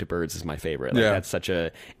Who Could Talk to Birds is my favorite. Like, that's such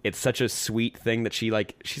a sweet thing that she's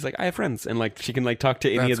like I have friends, and like she can like talk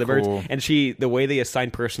to any of the birds, and the way they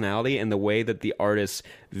assign personality and the way that the artist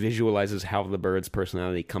visualizes how the bird's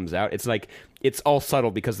personality comes out, it's like it's all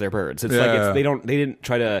subtle because they're birds. It's like they didn't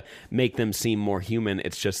try to make them seem more human.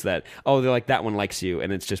 It's just that they're like, that one likes you,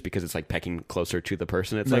 and it's just because it's like pecking closer to the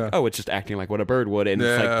person. It's like it's just acting like what a bird would, and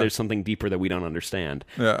it's like there's something deeper that we don't understand.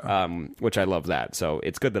 Which I love that. So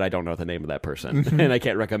it's good that I don't know the name of that person and I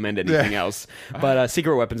can't recommend anything else. But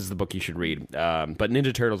Secret Weapons is the book you should read. But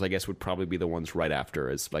Ninja Turtles, I guess, would probably be the ones right after.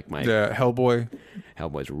 Is like my Hellboy.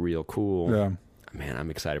 Hellboy's real cool. Yeah. Man,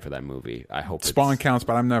 I'm excited for that movie. I hope Spawn counts,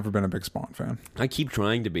 but I've never been a big Spawn fan. I keep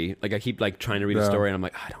trying to be. Like I keep like trying to read a story, and I'm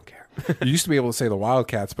like, I don't care. You used to be able to say the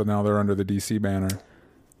Wildcats, but now they're under the DC banner.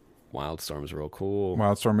 Wildstorm's real cool.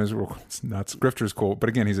 Wildstorm is real cool. It's nuts. Grifter's cool, but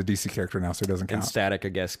again, he's a DC character now, so he doesn't count. And Static, I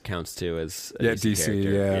guess, counts too as a DC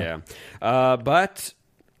character. Yeah. But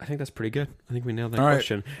I think that's pretty good. I think we nailed that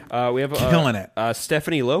question. We have killing it.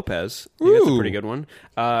 Stephanie Lopez. I think that's a pretty good one.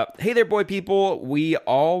 Hey there, boy people. We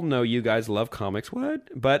all know you guys love comics. What?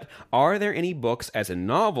 But are there any books, as in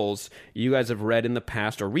novels, you guys have read in the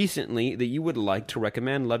past or recently that you would like to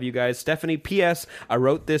recommend? Love you guys. Stephanie, P.S. I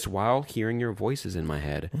wrote this while hearing your voices in my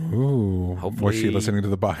head. Ooh. Hopefully, was she listening to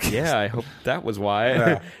the podcast? Yeah, I hope that was why.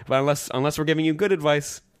 Yeah. But unless we're giving you good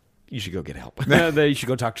advice, you should go get help. You should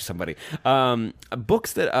go talk to somebody.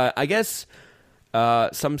 Books that I guess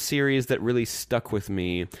some series that really stuck with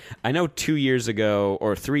me. I know 2 years ago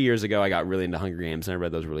or 3 years ago I got really into Hunger Games, and I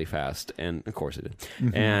read those really fast, and of course I did.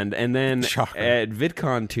 Mm-hmm. And then Shocker. At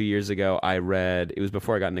VidCon 2 years ago I read, it was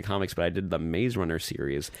before I got into comics, but I did the Maze Runner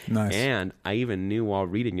series. Nice. And I even knew while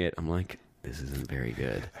reading it, I'm like, this isn't very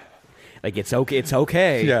good. Like it's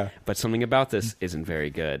okay. Yeah. But something about this isn't very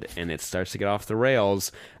good, and it starts to get off the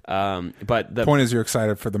rails. But the point is, you're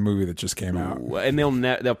excited for the movie that just came out, and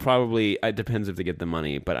they'll probably, it depends if they get the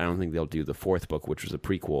money, but I don't think they'll do the fourth book, which was a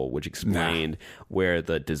prequel, which explained where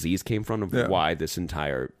the disease came from, of why this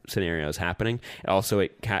entire scenario is happening. Also,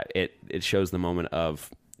 it shows the moment of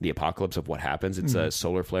the apocalypse of what happens. It's a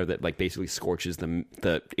solar flare that like basically scorches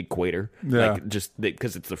the equator, like just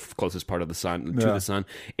because it's the closest part of the sun to the sun.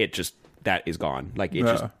 It just that is gone. Like it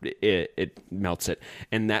just it melts it.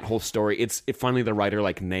 And that whole story, it finally the writer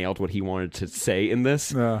like nailed what he wanted to say in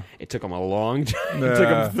this. It took him a long time. It took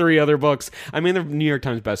him 3 other books. I mean, the New York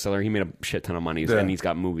Times bestseller. He made a shit ton of money, and he's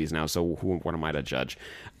got movies now. So what am I to judge?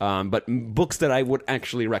 But books that I would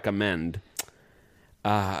actually recommend.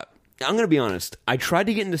 I'm going to be honest. I tried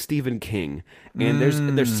to get into Stephen King, and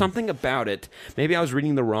there's something about it. Maybe I was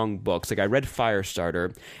reading the wrong books. Like I read Firestarter,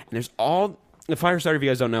 and there's all the Firestarter. If you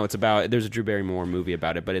guys don't know, it's about. There's a Drew Barrymore movie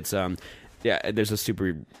about it, but it's there's a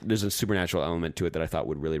supernatural element to it that I thought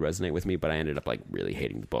would really resonate with me, but I ended up like really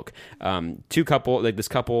hating the book. This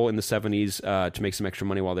couple in the 70s to make some extra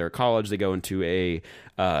money while they're at college, they go into a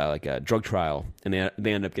drug trial, and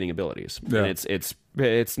they end up getting abilities, and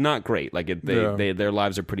it's not great. Like their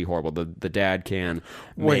lives are pretty horrible. The dad can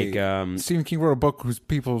make Stephen King wrote a book whose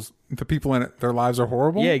the people in it, their lives are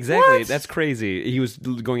horrible. Yeah, exactly. What? That's crazy. He was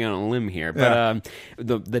going out on a limb here, but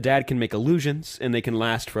the dad can make illusions, and they can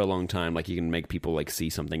last for a long time. Like he can make people like see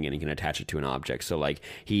something, and he can attach it to an object. So like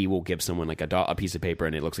he will give someone like a piece of paper,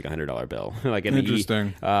 and it looks like $100 bill. Like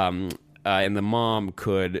interesting. And the mom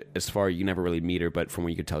could, as far you never really meet her, but from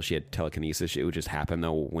what you could tell, she had telekinesis. It would just happen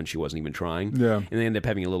though when she wasn't even trying. Yeah. And they end up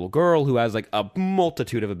having a little girl who has like a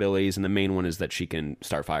multitude of abilities, and the main one is that she can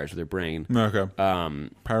start fires with her brain. Okay.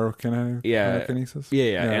 Pyrokinesis. Pyrokinesis.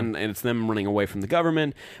 Yeah. And it's them running away from the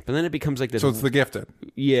government, but then it becomes like this. So it's the Gifted.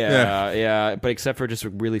 Yeah. But except for just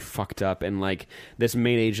really fucked up, and like this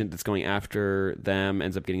main agent that's going after them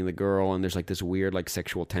ends up getting the girl, and there's like this weird like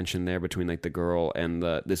sexual tension there between like the girl and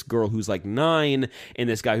this girl who's like 9 and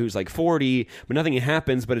this guy who's like 40, but nothing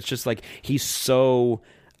happens. But it's just like he's so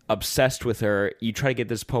obsessed with her. You try to get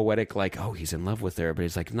this poetic like, oh, he's in love with her, but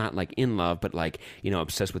he's like not like in love, but like, you know,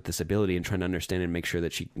 obsessed with disability and trying to understand and make sure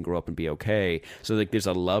that she can grow up and be okay. So like there's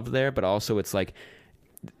a love there, but also it's like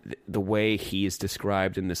the way he's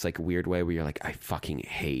described in this like weird way where you're like, I fucking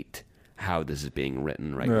hate how this is being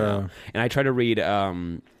written right now. And I try to read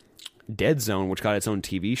Dead Zone, which got its own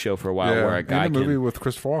TV show for a while, where a guy and a movie with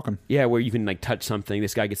Christopher Walken. Yeah, where you can like touch something.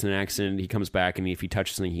 This guy gets in an accident, he comes back, and if he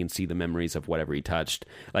touches something, he can see the memories of whatever he touched,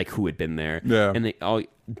 like who had been there. Yeah, and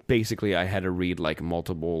basically, I had to read like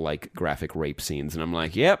multiple like graphic rape scenes, and I'm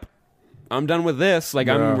like, yep. I'm done with this. Like,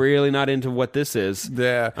 I'm really not into what this is.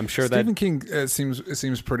 Yeah. I'm sure Stephen King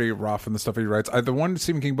seems pretty rough in the stuff he writes. The one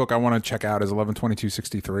Stephen King book I want to check out is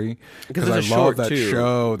 11/22/63 because I love that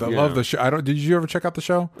show. I love the show. Did you ever check out the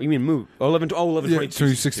show? You mean move?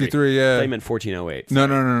 11/22/63. Yeah. They meant 1408. No.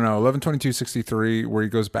 11/22/63, where he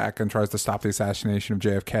goes back and tries to stop the assassination of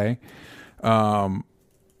JFK.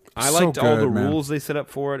 I liked all the rules they set up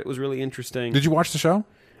for it. It was really interesting. Did you watch the show?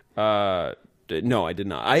 No, I did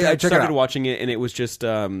not. I started watching it, and it was just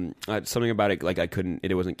something about it. Like I couldn't.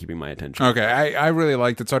 It wasn't keeping my attention. Okay, I really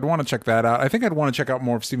liked it, so I'd want to check that out. I think I'd want to check out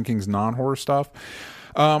more of Stephen King's non-horror stuff.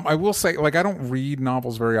 I will say, like, I don't read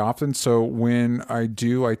novels very often, so when I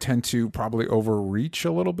do, I tend to probably overreach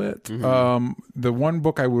a little bit. Mm-hmm. The one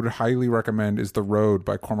book I would highly recommend is The Road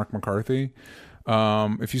by Cormac McCarthy.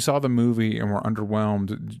 If you saw the movie and were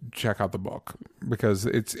underwhelmed, check out the book, because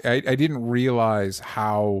I didn't realize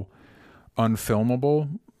how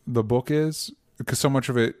unfilmable the book is, because so much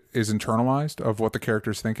of it is internalized of what the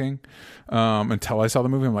character's thinking. Until I saw the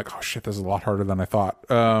movie, I'm like, oh shit, this is a lot harder than I thought.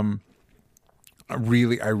 I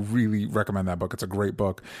really recommend that book. It's a great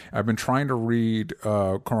book. I've been trying to read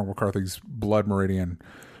Cormac McCarthy's Blood Meridian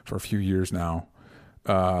for a few years now,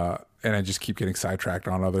 and I just keep getting sidetracked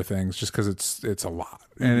on other things just because it's a lot.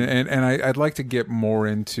 And I'd like to get more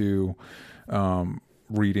into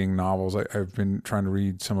reading novels. I've been trying to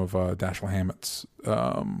read some of Dashiell Hammett's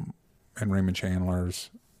and Raymond Chandler's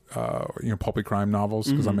pulpy crime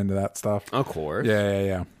novels, because I'm into that stuff. Of course.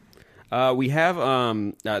 Yeah. We have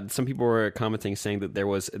some people were commenting saying that there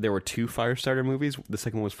were 2 Firestarter movies. The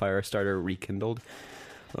second one was Firestarter Rekindled.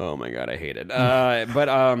 Oh my god, I hate it.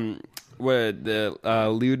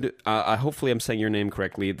 Hopefully I'm saying your name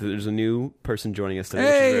correctly. There's a new person joining us today,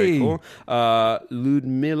 which is very cool.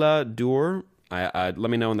 Ludmila Dur. Let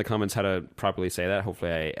me know in the comments how to properly say that.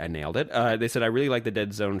 Hopefully I nailed it. They said, I really like the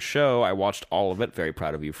Dead Zone show. I watched all of it. Very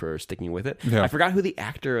proud of you for sticking with it. Yeah. I forgot who the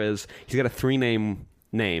actor is. He's got a 3-name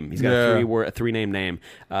name. He's got a three-name name.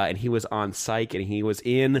 And he was on Psych, and he was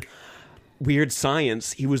in Weird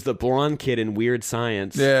Science. He was the blonde kid in Weird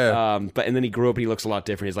Science. Yeah. And then he grew up and he looks a lot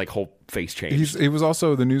different. His like whole face changed. He was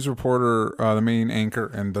also the news reporter, the main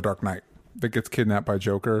anchor in The Dark Knight that gets kidnapped by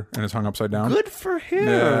Joker and is hung upside down. Good for him.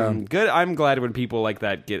 Yeah. Good. I'm glad when people like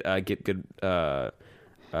that get good. Yep.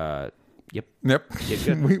 Yep.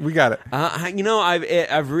 Good. we got it.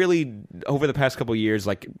 I've really over the past couple of years,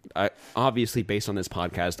 like obviously based on this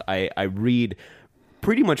podcast, I read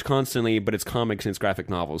pretty much constantly, but it's comics and it's graphic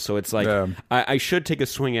novels. So it's like I should take a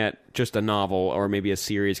swing at just a novel or maybe a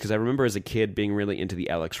series, because I remember as a kid being really into the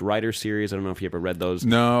Alex Rider series. I don't know if you ever read those.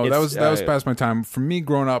 No, that was past my time. For me,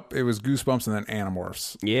 growing up, it was Goosebumps and then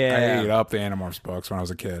Animorphs. Yeah, I ate up the Animorphs books when I was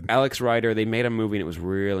a kid. Alex Rider, they made a movie and it was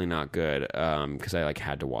really not good because I like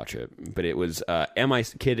had to watch it. But it was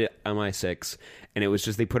MI6, and it was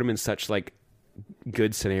just they put him in such like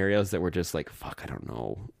good scenarios that were just like, fuck, I don't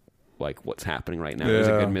know like what's happening right now. It was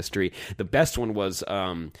a good mystery. The best one was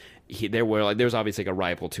there was obviously like a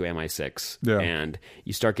rival to MI6, and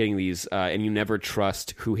you start getting these and you never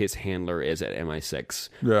trust who his handler is at MI6.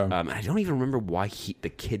 I don't even remember why the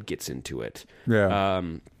kid gets into it.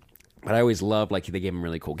 But I always loved, like, they gave him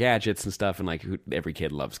really cool gadgets and stuff, and, like, every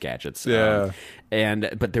kid loves gadgets. But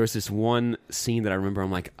there was this one scene that I remember, I'm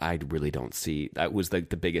like, I really don't see. That was, the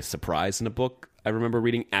biggest surprise in the book I remember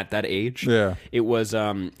reading at that age. It was,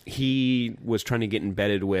 he was trying to get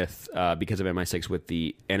embedded with, because of MI6, with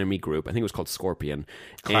the enemy group. I think it was called Scorpion.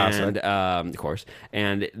 Classic. And, of course.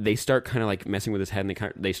 And they start kind of, like, messing with his head,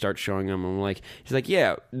 and they start showing him, and I'm like, he's like,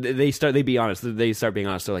 yeah. They start being honest.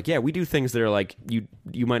 They're like, yeah, we do things that are, like,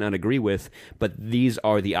 you might not agree with, but these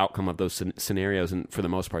are the outcome of those scenarios, and for the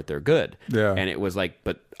most part, they're good. And it was like,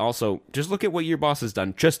 but also, just look at what your boss has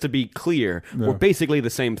done. Just to be clear, we're basically the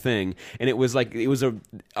same thing. And it was like,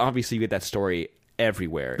 obviously you get that story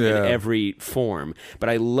everywhere in every form, but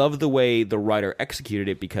I love the way the writer executed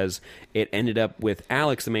it, because it ended up with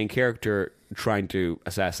Alex, the main character, trying to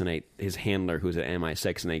assassinate his handler who's at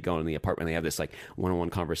MI6, and they go in the apartment, they have this like one-on-one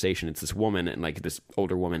conversation. It's this woman and like this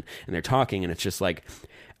older woman, and they're talking, and it's just like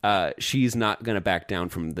she's not going to back down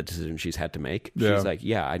from the decision she's had to make. She's like,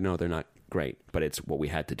 yeah, I know they're not great, but it's what we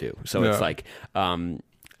had to do. So it's like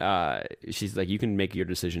she's like, you can make your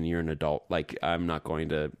decision, you're an adult, like I'm not going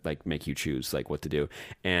to like make you choose like what to do.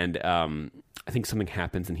 And I think something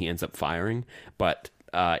happens and he ends up firing, but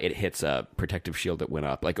it hits a protective shield that went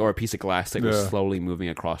up, like, or a piece of glass that was slowly moving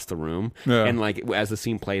across the room. And like as the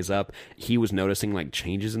scene plays up, he was noticing like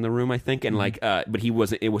changes in the room, I think, and like but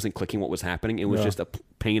it wasn't clicking what was happening. It was just a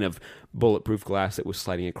pane of bulletproof glass that was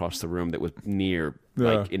sliding across the room that was near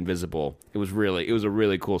like invisible. It was a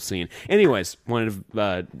really cool scene. Anyways, wanted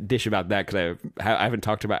to dish about that because I haven't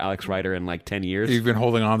talked about Alex Rider in like 10 years. You've been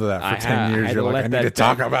holding on to that for 10 years. You're like, I need to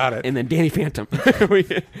talk about it. And then Danny Phantom,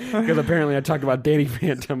 because apparently I talked about Danny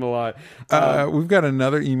Phantom a lot. We've got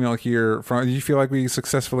another email here from. Do you feel like we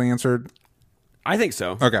successfully answered? I think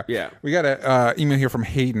so. Okay. Yeah. We got an email here from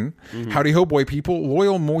Hayden. Howdy ho, boy people.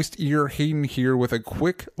 Loyal, moist ear Hayden here with a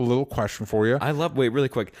quick little question for you. Really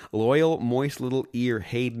quick. Loyal, moist little ear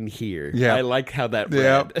Hayden here. Yeah. I like how that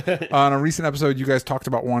read. Yeah. On a recent episode, you guys talked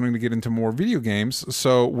about wanting to get into more video games.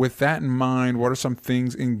 So with that in mind, what are some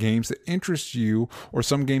things in games that interest you, or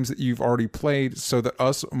some games that you've already played, so that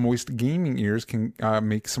us moist gaming ears can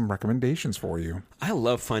make some recommendations for you? I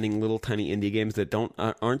love finding little tiny indie games that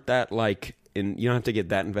aren't that like... And you don't have to get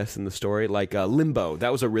that invested in the story. Like Limbo,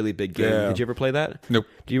 that was a really big game. Did you ever play that? Nope.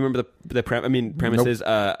 Do you remember the premise is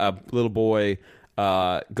a little boy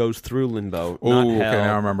goes through limbo. Oh, okay,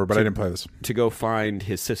 now I remember, but I didn't play this. To go find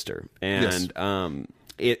his sister, and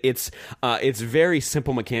it's very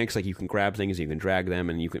simple mechanics. Like you can grab things, you can drag them,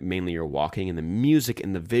 and mainly you're walking. And the music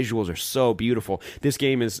and the visuals are so beautiful. This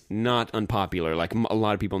game is not unpopular. Like a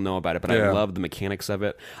lot of people know about it, but I love the mechanics of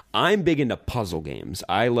it. I'm big into puzzle games.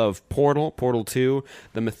 I love Portal 2.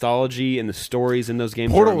 The mythology and the stories in those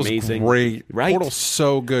games are amazing. Great, right? Portal's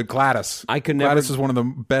so good. GLaDOS. GLaDOS is one of the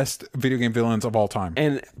best video game villains of all time.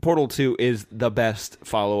 And Portal 2 is the best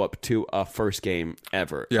follow-up to a first game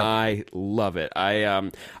ever. Yep. I love it.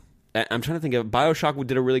 I'm trying to think of... BioShock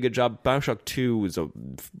did a really good job. BioShock 2 was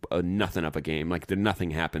a nothing of a game. Like,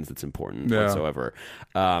 nothing happens that's important whatsoever.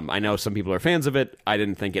 I know some people are fans of it. I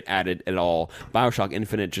didn't think it added at all. BioShock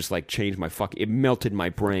Infinite just, like, changed my It melted my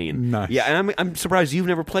brain. Nice. Yeah, and I'm surprised you've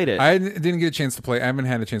never played it. I didn't get a chance to play... I haven't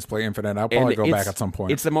had a chance to play Infinite. I'll probably go back at some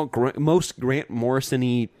point. It's the most Grant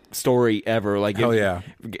Morrison-y story ever. Like, hell yeah.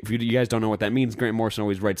 If you guys don't know what that means, Grant Morrison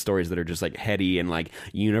always writes stories that are just, like, heady and, like,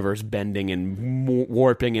 universe bending and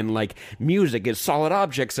warping and, like, like music is solid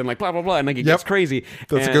objects and like blah blah blah, and like it gets crazy.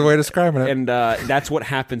 That's a good way of describing it. And that's what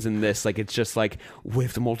happens in this. Like it's just like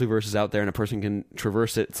if the multiverse is out there and a person can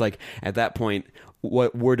traverse it, it's like at that point,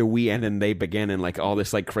 where do we end and they begin, and like all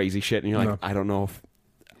this like crazy shit, and you're like, I don't know if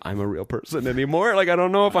I'm a real person anymore. Like I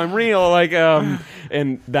don't know if I'm real. Like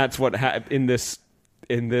and that's what in this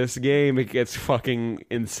game, it gets fucking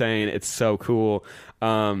insane. It's so cool.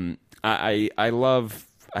 I love,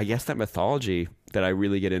 I guess, that mythology that I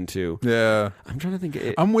really get into. Yeah. I'm trying to think.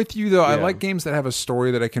 I'm with you, though. Yeah. I like games that have a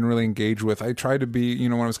story that I can really engage with. I try to be,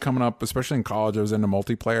 when I was coming up, especially in college, I was into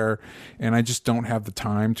multiplayer, and I just don't have the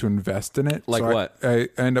time to invest in it. Like so what? I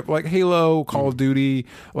end up like Halo, Call of Duty,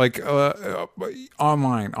 like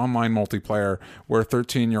online multiplayer where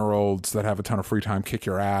 13-year-olds that have a ton of free time kick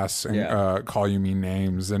your ass and call you mean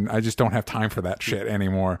names. And I just don't have time for that shit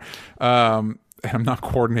anymore. And I'm not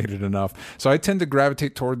coordinated enough. So I tend to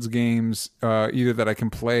gravitate towards games either that I can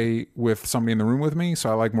play with somebody in the room with me. So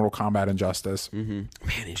I like Mortal Kombat, Injustice. Man,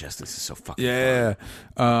 Injustice is so fucking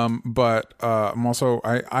fun. But I'm also,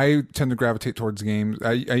 I tend to gravitate towards games.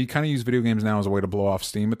 I kind of use video games now as a way to blow off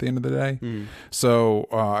steam at the end of the day. So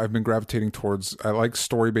I've been gravitating towards, I like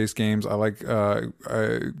story-based games. I like,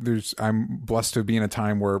 I'm blessed to be in a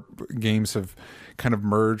time where games have kind of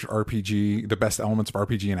merge RPG, the best elements of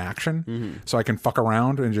RPG in action. So I can fuck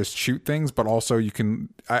around and just shoot things, but also you can,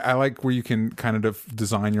 I like where you can kind of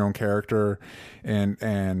design your own character and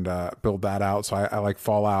build that out. So I like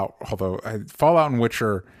Fallout, although Fallout and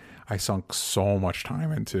Witcher, I sunk so much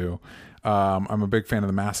time into. I'm a big fan of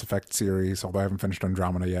the Mass Effect series, although I haven't finished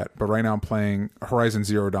Andromeda yet. But right now I'm playing Horizon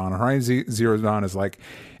Zero Dawn. Horizon Zero Dawn is like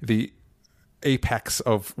the apex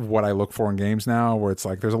of what I look for in games now, where it's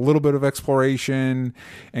like there's a little bit of exploration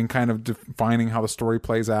and kind of defining how the story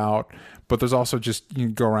plays out, but there's also just, you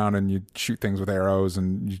go around and you shoot things with arrows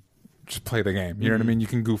and you just play the game. You know what I mean? You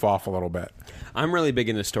can goof off a little bit. I'm really big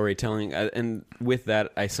into storytelling, and with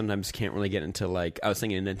that, I sometimes can't really get into, like, I was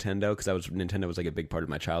thinking Nintendo, because Nintendo was like a big part of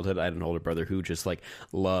my childhood. I had an older brother who just like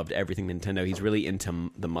loved everything Nintendo. He's really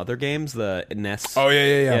into the Mother games, the NES. Oh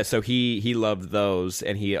yeah. So he loved those,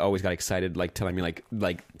 and he always got excited, like telling me like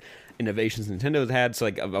innovations Nintendo's had. So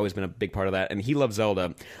like I've always been a big part of that, and he loves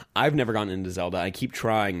Zelda. I've never gotten into Zelda. I keep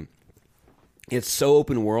trying. It's so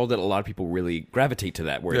open world that a lot of people really gravitate to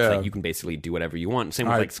that, where it's like you can basically do whatever you want. Same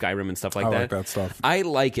with like Skyrim and stuff like that. I like that stuff. I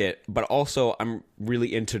like it, but also I'm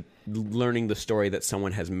really into learning the story that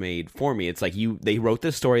someone has made for me. It's like they wrote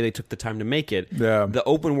this story, they took the time to make it. Yeah. The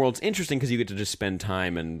open world's interesting because you get to just spend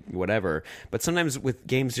time and whatever. But sometimes with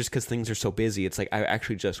games, just because things are so busy, it's like I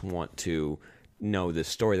actually just want to know the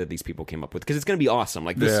story that these people came up with, because it's going to be awesome.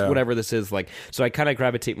 Like this, whatever this is, like, so I kind of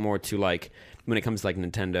gravitate more to, like, when it comes to like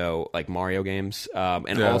Nintendo, like Mario games,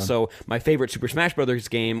 and also my favorite Super Smash Brothers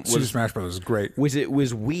game was Super Smash Brothers is great. Was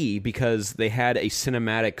Wii, because they had a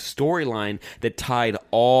cinematic storyline that tied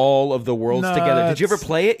all of the worlds together. Did you ever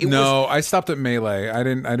play it? No, I stopped at Melee. I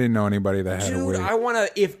didn't know anybody that had a Wii. I want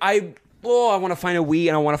to find a Wii,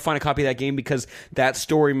 and I want to find a copy of that game, because that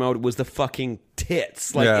story mode was the fucking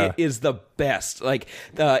tits. Like, it is the best. Like,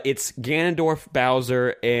 it's Ganondorf,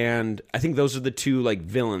 Bowser, and I think those are the two, like,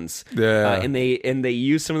 villains. Yeah. And they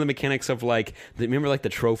use some of the mechanics of, like, remember, like, the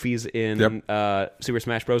trophies in Super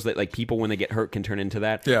Smash Bros. That, like, people, when they get hurt, can turn into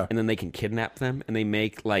that. Yeah. And then they can kidnap them, and they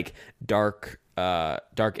make, like, dark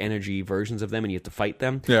energy versions of them, and you have to fight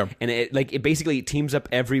them. Yeah. And it basically teams up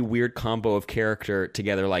every weird combo of character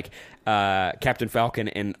together, like Captain Falcon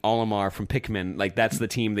and Olimar from Pikmin. Like, that's the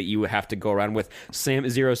team that you have to go around with.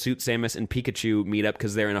 Zero Suit, Samus, and Pikachu meet up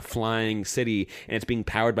because they're in a flying city, and it's being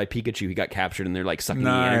powered by Pikachu. He got captured, and they're like sucking the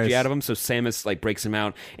energy out of him. So Samus like breaks him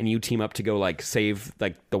out, and you team up to go like save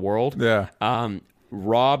like the world. Yeah.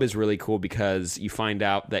 Rob is really cool because you find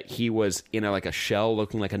out that he was in a shell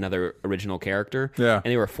looking like another original character. Yeah. And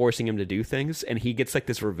they were forcing him to do things, and he gets like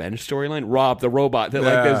this revenge storyline. Rob, the robot, that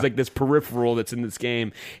like there's like this peripheral that's in this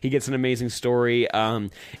game. He gets an amazing story.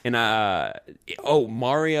 Mario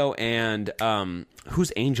and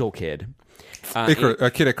who's Angel Kid?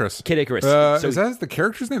 Kid Icarus. Kid Icarus. So is that the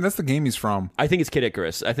character's name? That's the game he's from. I think it's Kid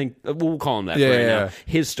Icarus. I think we'll call him that now.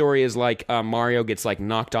 His story is like Mario gets like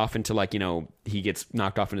knocked off into he gets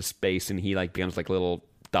knocked off into space, and he like becomes like a little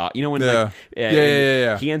dot. You know when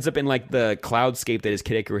he ends up in like the cloudscape that is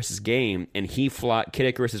Kid Icarus's game, and Kid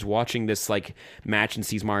Icarus is watching this like match and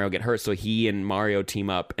sees Mario get hurt, so he and Mario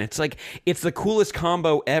team up, and it's the coolest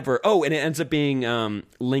combo ever. Oh, and it ends up being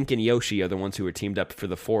Link and Yoshi are the ones who were teamed up for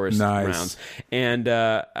the forest rounds, and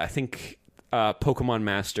I think Pokemon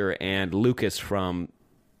Master and Lucas from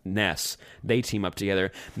Ness. They team up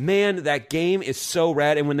together. Man, that game is so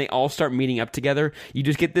rad. And when they all start meeting up together, you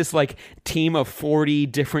just get this like team of 40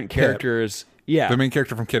 different characters. Yeah. The main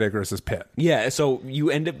character from Kid Icarus is Pit. Yeah, so you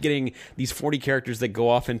end up getting these 40 characters that go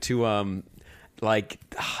off into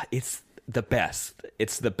it's the best.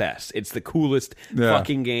 It's the best. It's the coolest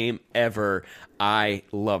fucking game ever. I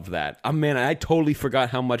love that. Oh, man, I totally forgot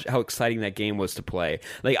how exciting that game was to play.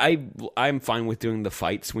 Like I'm fine with doing the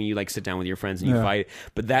fights when you like sit down with your friends and you fight,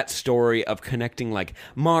 but that story of connecting like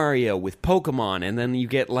Mario with Pokemon, and then you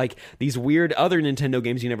get like these weird other Nintendo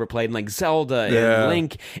games you never played, like Zelda and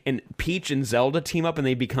Link, and Peach and Zelda team up and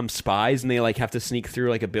they become spies and they like have to sneak through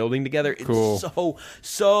like a building together. It's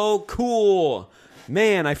so cool.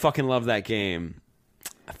 Man, I fucking love that game.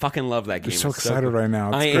 I fucking love that game. I'm so excited right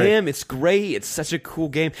now. I am. It's great. It's such a cool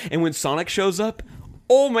game. And when Sonic shows up,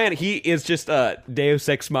 oh man, he is just a Deus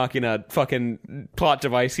Ex Machina fucking plot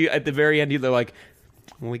device. At the very end, they're like,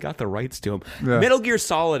 well, we got the rights to him. Yeah. Metal Gear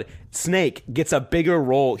Solid, Snake gets a bigger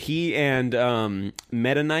role. He and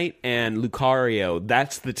Meta Knight and Lucario,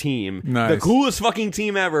 that's the team. Nice. The coolest fucking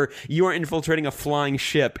team ever. You are infiltrating a flying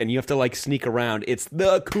ship and you have to like sneak around. It's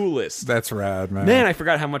the coolest. That's rad, man. Man, I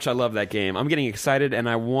forgot how much I love that game. I'm getting excited and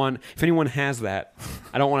I want, if anyone has that,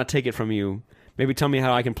 I don't want to take it from you. Maybe tell me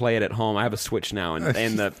how I can play it at home. I have a Switch now and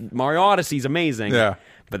the Mario Odyssey is amazing. Yeah.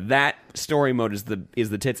 But that story mode is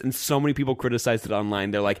the tits, and so many people criticized it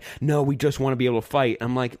online. They're like, "No, we just want to be able to fight."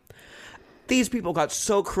 I'm like, these people got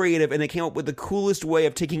so creative, and they came up with the coolest way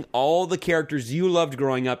of taking all the characters you loved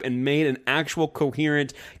growing up and made an actual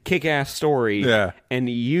coherent, kick-ass story. Yeah. And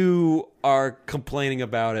you are complaining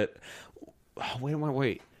about it. Oh,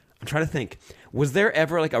 wait. I'm trying to think. Was there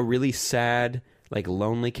ever like a really sad, like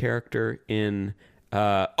lonely character in?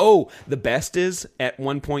 The best is at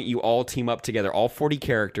one point you all team up together, all 40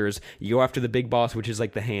 characters. You go after the big boss, which is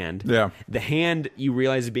like the hand. Yeah. The hand you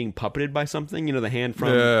realize is being puppeted by something. You know, the hand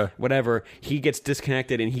from whatever. He gets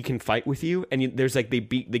disconnected and he can fight with you. And there's like they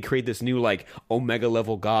create this new like Omega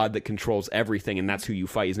level god that controls everything, and that's who you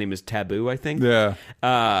fight. His name is Taboo, I think. Yeah.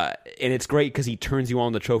 And it's great because he turns you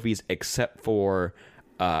on the trophies except for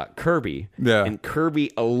Kirby. Yeah. And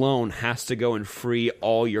Kirby alone has to go and free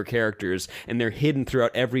all your characters, and they're hidden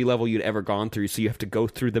throughout every level you'd ever gone through, so you have to go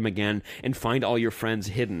through them again and find all your friends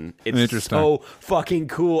hidden. It's so fucking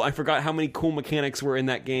cool. I forgot how many cool mechanics were in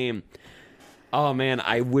that game. Oh man,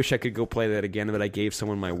 I wish I could go play that again, but I gave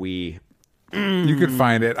someone my Wii. You could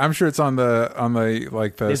find it. I'm sure it's on the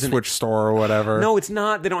like the Switch store or whatever. No, it's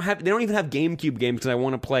not. They don't even have GameCube games because I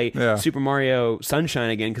want to play Super Mario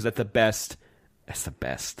Sunshine again because that's the best. That's the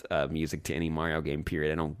best music to any Mario game,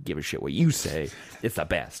 period. I don't give a shit what you say. It's the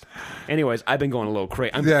best. Anyways, I've been going a little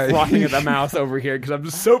crazy. I'm frothing at the mouth over here because I'm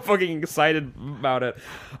just so fucking excited about it.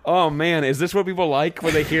 Oh, man. Is this what people like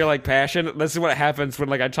when they hear, like, passion? This is what happens when,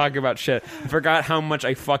 like, I talk about shit. I forgot how much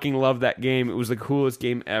I fucking love that game. It was the coolest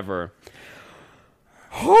game ever.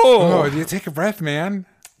 Oh, you take a breath, man.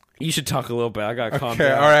 You should talk a little bit. I got to calm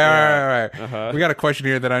down. All right. Uh-huh. We got a question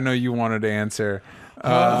here that I know you wanted to answer.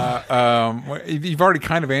 You've already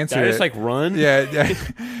kind of answered it. Did I just like run? Yeah.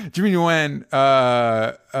 Jimmy Nguyen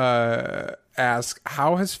asks,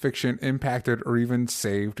 how has fiction impacted or even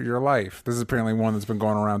saved your life? This is apparently one that's been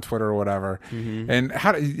going around Twitter or whatever. Mm-hmm. And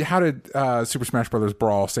how did Super Smash Brothers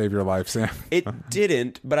Brawl save your life, Sam? It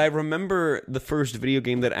didn't, but I remember the first video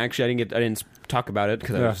game that actually I didn't talk about it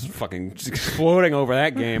because I was fucking exploding over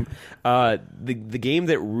that game. The game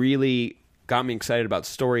that really got me excited about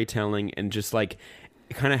storytelling and just like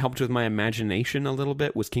it kind of helped with my imagination a little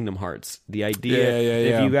bit was Kingdom Hearts. The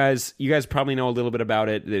idea, if you guys probably know a little bit about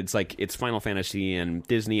it. It's like it's Final Fantasy and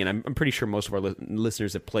Disney, and I'm pretty sure most of our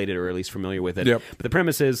listeners have played it or at least familiar with it. Yep. But the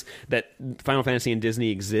premise is that Final Fantasy and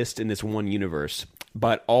Disney exist in this one universe,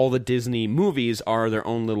 but all the Disney movies are their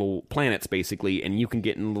own little planets basically, and you can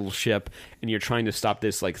get in a little ship and you're trying to stop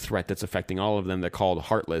this like threat that's affecting all of them. They're called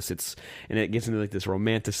Heartless. And it gets into like this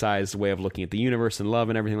romanticized way of looking at the universe and love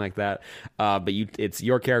and everything like that. But it's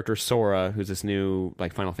your character Sora, who's this new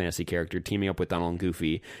like Final Fantasy character, teaming up with Donald and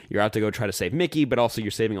Goofy. You're out to go try to save Mickey, but also you're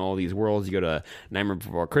saving all these worlds. You go to Nightmare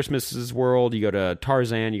Before Christmas's world. You go to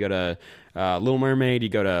Tarzan. You go to Little Mermaid. You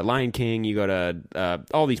go to Lion King. You go to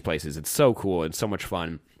all these places. It's so cool. It's so much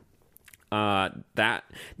fun. That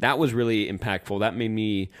was really impactful. That made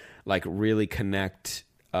me like really connect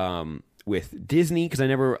with Disney because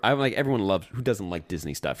I'm like everyone loves who doesn't like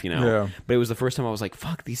Disney stuff, you know. Yeah. But it was the first time I was like,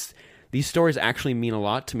 fuck, these stories actually mean a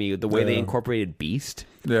lot to me. The way they incorporated Beast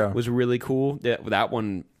was really cool. That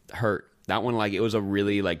one hurt. That one, like, it was a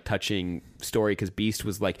really, like, touching story because Beast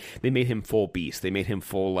was, like, they made him full Beast. They made him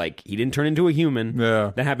full, like, he didn't turn into a human.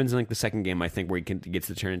 Yeah. That happens in, like, the second game, I think, where gets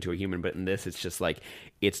to turn into a human. But in this, it's just, like,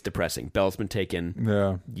 it's depressing. Belle's been taken.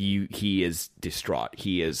 Yeah. He is distraught.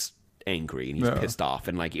 He is angry and he's pissed off.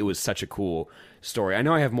 And, like, it was such a cool story. I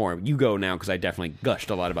know I have more. You go now because I definitely gushed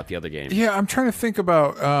a lot about the other game. Yeah, I'm trying to think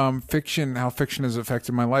about fiction, how fiction has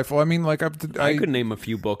affected my life. Well, I mean, like, I could name a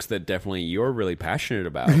few books that definitely you're really passionate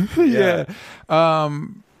about. yeah.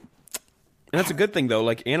 And that's a good thing, though.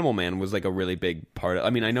 Like, Animal Man was, like, a really big part of... I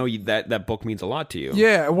mean, I know that book means a lot to you.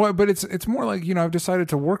 Yeah, well, but it's more like, you know, I've decided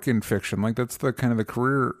to work in fiction. Like, that's the kind of the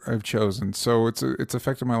career I've chosen. So it's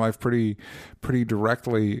affected my life pretty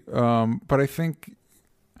directly. But I think...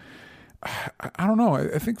 I don't know.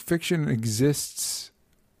 I think fiction exists.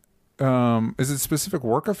 Is it specific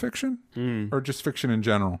work of fiction or just fiction in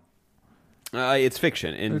general? It's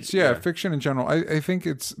fiction. And It's fiction in general. I think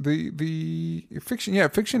it's the fiction. Yeah,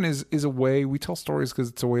 fiction is a way we tell stories because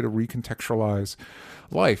it's a way to recontextualize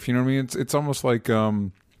life. You know what I mean? It's almost like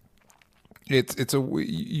it's a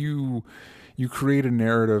you create a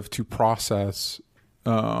narrative to process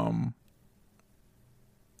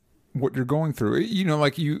what you're going through. You know,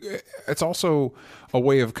 like it's also a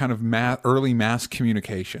way of kind of early mass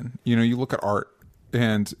communication. You know, you look at art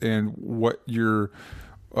and what the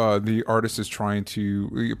artist is trying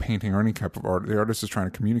to, painting or any type of art, the artist is trying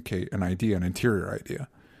to communicate an idea, an interior idea.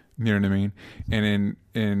 You know what I mean? And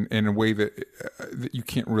in a way that you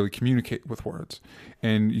can't really communicate with words.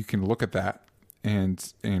 And you can look at that and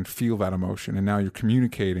feel that emotion. And now you're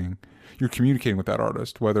communicating with that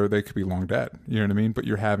artist, whether they could be long dead. You know what I mean? But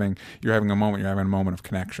you're having a moment of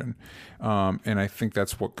connection. And I think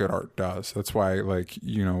that's what good art does. That's why, like,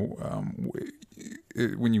 you know,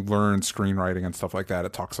 when you learn screenwriting and stuff like that,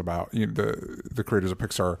 it talks about, you know, the creators of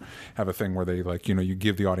Pixar have a thing where they, like, you know, you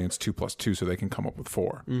give the audience 2 + 2 so they can come up with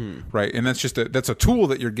 4, right? And that's just that's a tool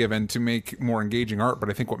that you're given to make more engaging art. But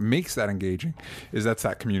I think what makes that engaging is that's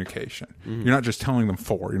that communication. You're not just telling them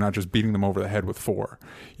 4. You're not just beating them over the head with 4.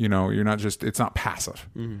 You know, you're not just, it's not passive.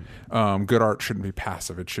 Good art shouldn't be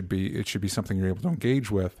passive. It should be something you're able to engage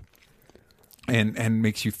with, and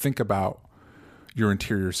makes you think about your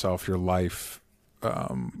interior self, your life.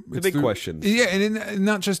 The big questions. Yeah, and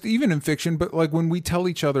not just even in fiction, but like when we tell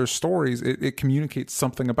each other stories, it communicates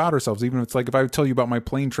something about ourselves. Even if it's like if I tell you about my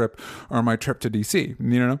plane trip or my trip to DC,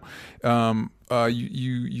 you know,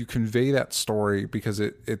 you convey that story because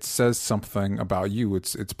it says something about you.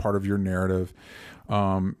 It's part of your narrative,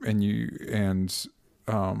 and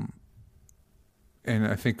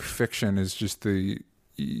I think fiction is just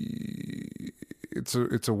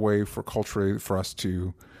it's a way for culturally for us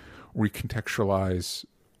to recontextualize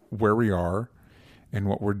where we are and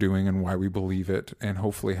what we're doing and why we believe it, and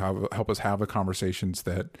hopefully help us have the conversations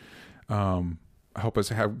that help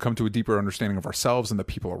us come to a deeper understanding of ourselves and the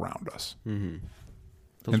people around us. That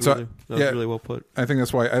was really well put. I think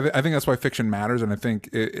that's why I think that's why fiction matters, and I think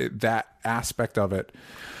that aspect of it.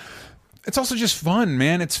 It's also just fun,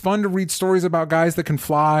 man. It's fun to read stories about guys that can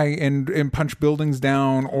fly and punch buildings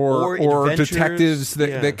down, or detectives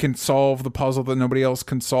that can solve the puzzle that nobody else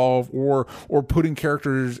can solve, or putting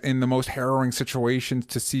characters in the most harrowing situations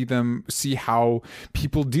to see how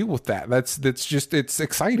people deal with that. That's just, it's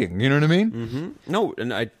exciting. You know what I mean? No,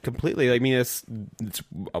 and I completely. I mean, it's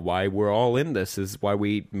why we're all in this. Is why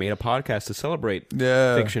we made a podcast to celebrate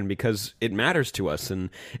fiction, because it matters to us.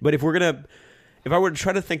 But if I were to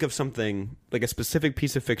try to think of something, like a specific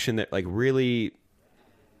piece of fiction that really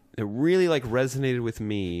like resonated with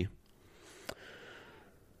me,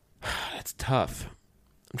 that's tough.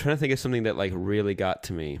 I'm trying to think of something that like really got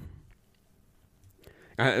to me.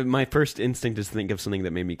 My first instinct is to think of something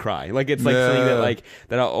that made me cry. Like it's like something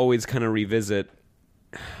that I'll always kind of revisit.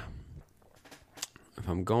 If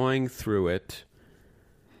I'm going through it.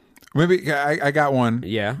 Maybe I got one.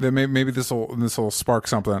 Yeah. That maybe this will spark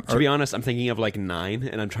something. To be honest, I'm thinking of like 9,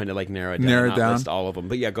 and I'm trying to like narrow it down. Not list all of them,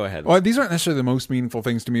 but yeah, go ahead. Well, these aren't necessarily the most meaningful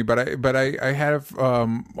things to me, but I have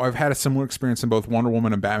I've had a similar experience in both Wonder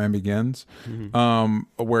Woman and Batman Begins,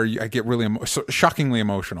 where I get really shockingly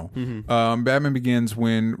emotional. Batman Begins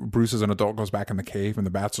when Bruce as an adult goes back in the cave and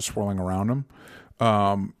the bats are swirling around him,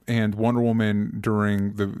 and Wonder Woman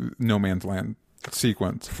during the No Man's Land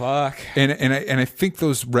sequence. Fuck. And I think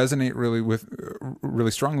those resonate really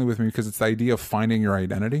strongly with me because it's the idea of finding your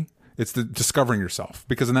identity. It's the discovering yourself,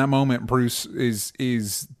 because in that moment Bruce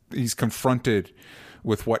he's confronted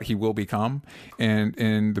with what he will become. And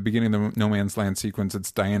in the beginning of the No Man's Land sequence,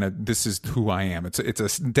 it's Diana, this is who I am. It's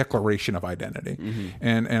a declaration of identity.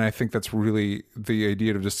 And I think that's really the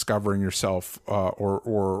idea of discovering yourself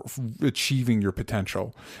or achieving your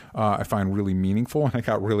potential. I find really meaningful, and I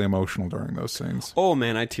got really emotional during those scenes. Oh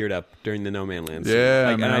man, I teared up during the No Man Land scene. Yeah,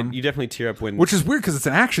 and you definitely tear up when, which is weird because it's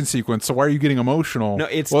an action sequence. So why are you getting emotional? No,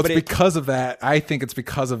 it's because of that. I think it's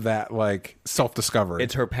because of that, like, self-discovery.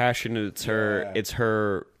 It's her passion. It's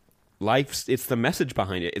her life. It's the message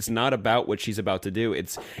behind it. It's not about what she's about to do.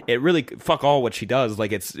 It really fuck all what she does.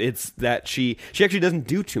 Like it's that she actually doesn't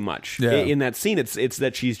do too much in that scene. It's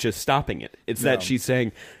that she's just stopping it. It's that she's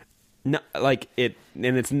saying, no, like it,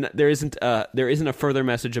 and it's not, there isn't a further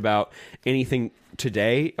message about anything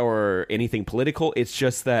today or anything political. It's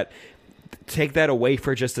just that, take that away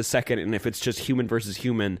for just a second, and if it's just human versus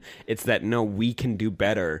human, it's that, no, we can do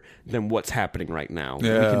better than what's happening right now. We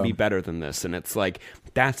can be better than this. And it's like,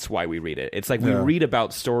 that's why we read it. It's like we read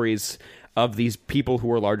about stories of these people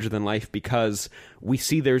who are larger than life because we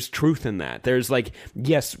see there's truth in that. There's like,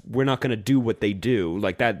 yes, we're not going to do what they do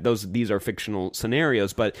like that. These are fictional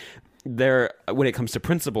scenarios, but when it comes to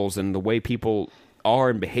principles and the way people are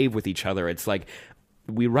and behave with each other, it's like,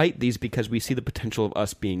 we write these because we see the potential of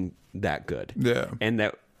us being that good. Yeah. And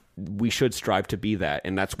that we should strive to be that.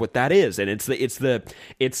 And that's what that is. And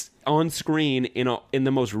it's on screen in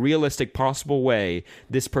the most realistic possible way.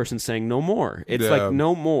 This person saying no more. It's like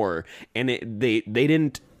no more. And they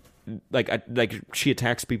didn't like she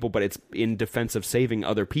attacks people, but it's in defense of saving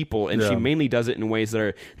other people. And she mainly does it in ways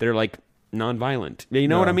that are like non-violent. You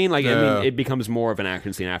know what I mean? Like, I mean, it becomes more of an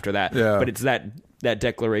action scene after that. Yeah. But it's that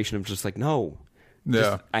declaration of just like, no,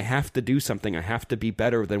 I have to do something. I have to be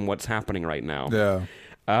better than what's happening right now. Yeah.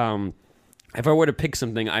 If I were to pick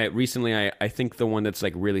something, I think the one that's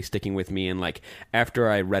like really sticking with me, and like after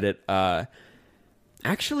I read it,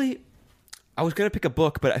 actually, I was gonna pick a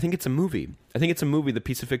book, but I think it's a movie. The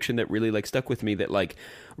piece of fiction that really like stuck with me, that like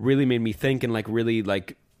really made me think, and like really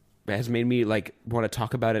like has made me like want to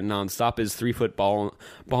talk about it nonstop, is 3 Foot Ball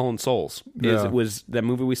and Souls. It was that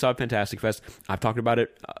movie we saw at Fantastic Fest. I've talked about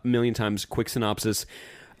it a million times. Quick synopsis: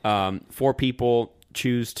 4 people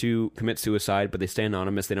choose to commit suicide, but they stay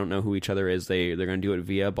anonymous. They don't know who each other is. They're going to do it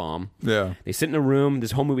via a bomb. Yeah. They sit in a room.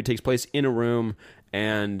 This whole movie takes place in a room,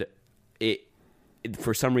 and it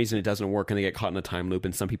for some reason it doesn't work, and they get caught in a time loop.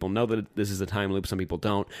 And some people know that this is a time loop. Some people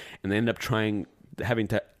don't, and they end up having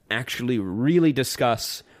to actually really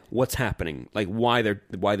discuss what's happening, like why they're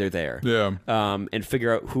there, and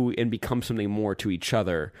figure out who, and become something more to each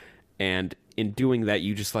other. And in doing that,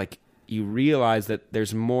 you realize that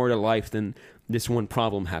there's more to life than this one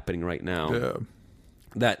problem happening right now. Yeah.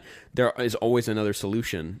 That there is always another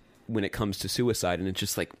solution when it comes to suicide, and it's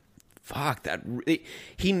just like, fuck,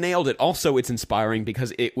 he nailed it. Also, it's inspiring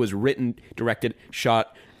because it was written, directed,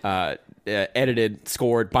 shot, edited,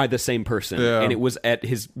 scored by the same person, and it was at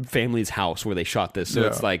his family's house where they shot this. So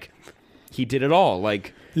it's like he did it all.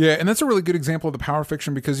 Like, yeah, and that's a really good example of the power of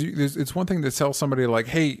fiction, because it's one thing to tell somebody like,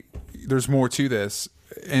 "Hey, there's more to this,"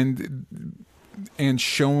 and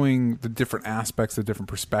showing the different aspects, the different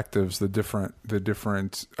perspectives, the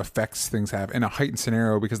different effects things have in a heightened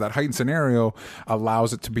scenario, because that heightened scenario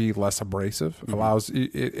allows it to be less abrasive, allows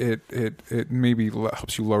it maybe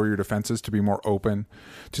helps you lower your defenses to be more open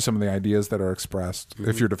to some of the ideas that are expressed,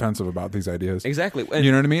 if you're defensive about these ideas. Exactly. And,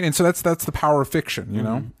 you know what I mean? And so that's the power of fiction, you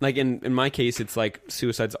know? Like in my case, it's like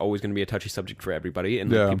suicide's always going to be a touchy subject for everybody,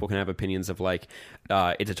 and like, people can have opinions of like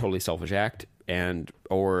it's a totally selfish act,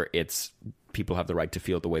 or it's people have the right to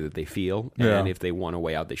feel the way that they feel, and if they want a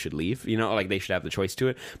way out, they should leave. You know, like they should have the choice to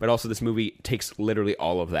it. But also, this movie takes literally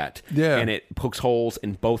all of that, and it pokes holes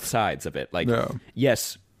in both sides of it. Like,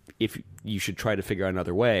 yes, if you should try to figure out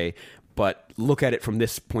another way, but look at it from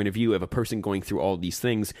this point of view of a person going through all these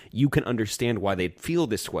things. You can understand why they'd feel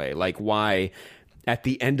this way, like why. At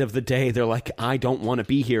the end of the day, they're like, I don't want to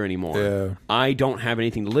be here anymore. Yeah. I don't have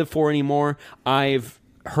anything to live for anymore. I've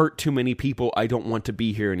hurt too many people. I don't want to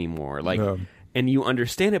be here anymore. Like, and you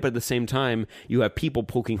understand it, but at the same time, you have people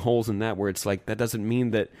poking holes in that, where it's like, that doesn't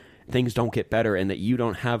mean that things don't get better, and that you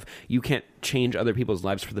can't change other people's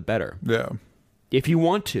lives for the better. Yeah. If you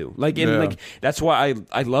want to, like, that's why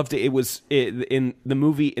I loved it. It was in the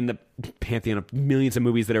movie, in the pantheon of millions of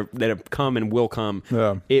movies that have come and will come.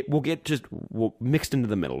 Yeah. It will get mixed into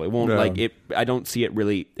the middle. It won't I don't see it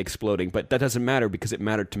really exploding, but that doesn't matter because it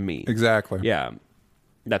mattered to me. Exactly. Yeah.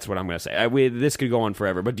 That's what I'm going to say. This could go on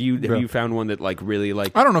forever, but have you found one that like really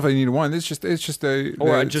like? I don't know if I need one. It's just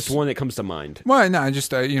just one that comes to mind. Well, no,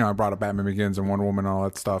 I brought up Batman Begins and Wonder Woman and all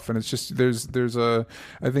that stuff, and it's just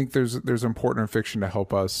I think there's important fiction to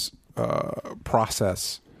help us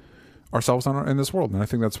process ourselves in this world. And I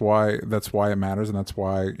think that's why it matters, and that's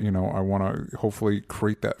why I want to hopefully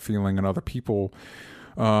create that feeling in other people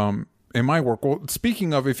in my work. Well,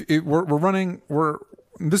 speaking of, if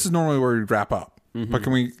this is normally where we wrap up. But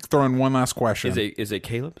can we throw in one last question? Is it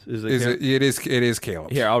Caleb? It is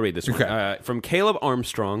Caleb. Here, I'll read this one. Okay. From Caleb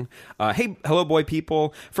Armstrong. Hey, hello, boy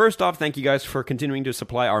people. First off, thank you guys for continuing to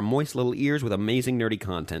supply our moist little ears with amazing nerdy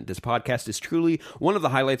content. This podcast is truly one of the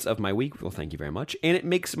highlights of my week. Well, thank you very much. And it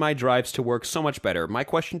makes my drives to work so much better. My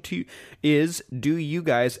question to you is, do you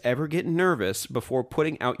guys ever get nervous before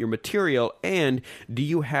putting out your material? And do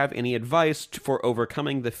you have any advice for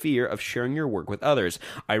overcoming the fear of sharing your work with others?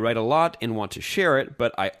 I write a lot and want to share it,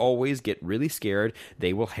 but I always get really scared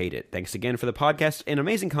they will hate it. Thanks again for the podcast and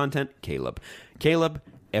amazing content, Caleb. Caleb,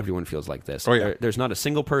 everyone feels like this. Oh, yeah. There's not a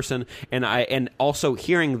single person, and also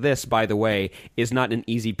hearing this, by the way, is not an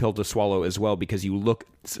easy pill to swallow as well, because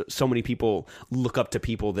so many people look up to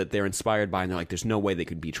people that they're inspired by, and they're like, there's no way they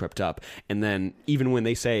could be tripped up. And then even when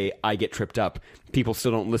they say, I get tripped up, people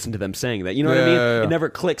still don't listen to them saying that. You know what I mean? Yeah. It never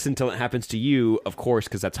clicks until it happens to you, of course,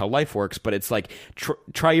 because that's how life works. But it's like,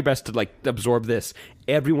 try your best to like absorb this.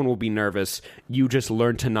 Everyone will be nervous. You just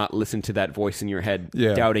learn to not listen to that voice in your head,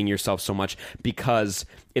 doubting yourself so much, because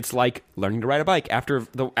it's like learning to ride a bike. After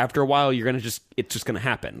a while, it's just gonna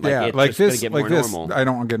happen. It's just gonna get more normal. I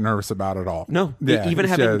don't get nervous about it at all. No, even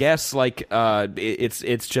having guests, like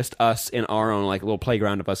it's just us in our own like little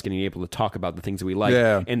playground of us getting able to talk about the things that we like.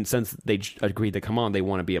 Yeah. And since they agreed to come on, they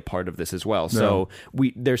want to be a part of this as well. So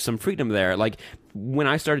there's some freedom there. Like when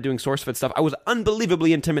I started doing SourceFed stuff, I was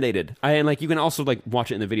unbelievably intimidated. And like you can also like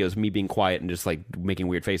watch it in the videos, me being quiet and just like making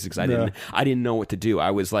weird faces because I didn't know what to do.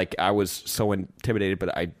 I was so intimidated,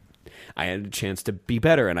 but I had a chance to be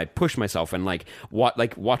better, and I pushed myself. And like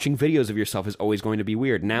watching videos of yourself is always going to be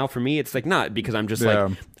weird. Now for me, it's like not, because I'm just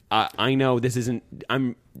like I know this isn't.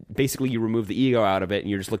 I'm basically, you remove the ego out of it, and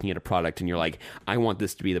you're just looking at a product, and you're like, I want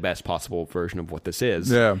this to be the best possible version of what this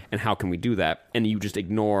is. Yeah. And how can we do that? And you just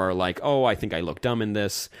ignore like, oh, I think I look dumb in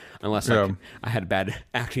this, unless I had bad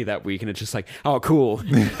acne that week, and it's just like, oh, cool.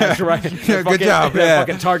 That's right. Good job.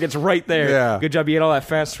 Fucking Target's right there. Yeah. Good job. You ate all that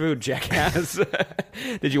fast food, jackass.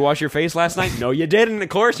 Did you wash your face last night? No, you didn't. Of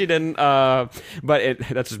course you didn't. But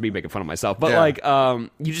that's just me making fun of myself. But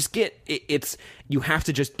you just get it's. You have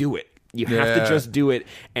to just do it. You have to just do it,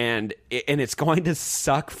 and it's going to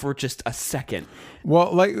suck for just a second.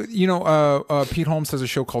 Well, like, Pete Holmes has a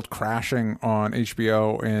show called Crashing on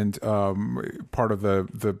HBO, and part of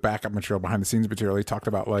the backup material, behind the scenes material, he talked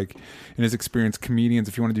about, like, in his experience, comedians,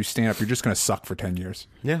 if you want to do stand-up, you're just going to suck for 10 years.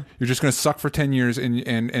 Yeah. You're just going to suck for 10 years,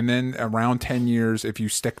 and then around 10 years, if you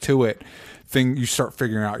stick to it, you start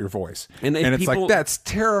figuring out your voice. And it's like, that's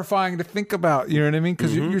terrifying to think about, you know what I mean?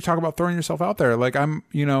 Because you're talking about throwing yourself out there. Like,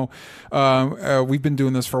 we've been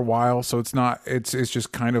doing this for a while, so it's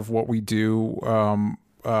just kind of what we do.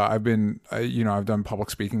 I've done public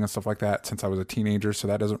speaking and stuff like that since I was a teenager, so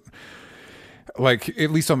that doesn't, like,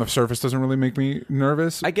 at least on the surface, doesn't really make me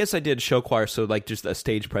nervous. I guess I did show choir, so like just a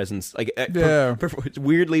stage presence, like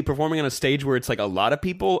weirdly performing on a stage where it's like a lot of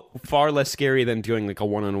people, far less scary than doing like a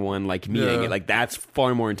one-on-one like meeting. Like that's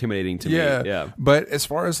far more intimidating to me. Yeah. But as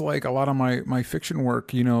far as like a lot of my fiction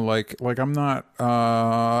work, like I'm not.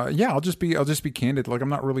 I'll just be candid. Like I'm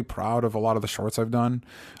not really proud of a lot of the shorts I've done,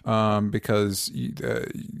 because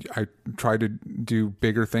I try to do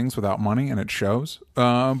bigger things without money, and it shows.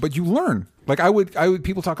 But you learn. Like I would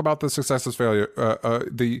people talk about the success of failure,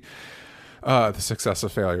 the success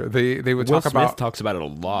of failure. They would Will talk Smith about talks about it a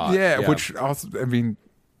lot. Yeah, which also, I mean,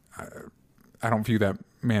 I don't view that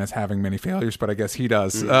man as having many failures, but I guess he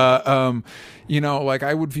does. Like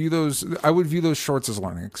I would view those shorts as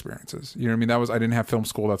learning experiences. You know what I mean? I didn't have film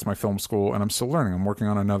school. That's my film school, and I'm still learning. I'm working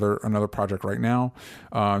on another project right now.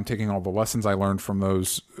 I'm taking all the lessons I learned from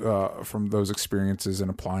those experiences and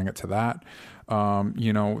applying it to that.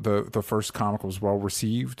 The first comic was well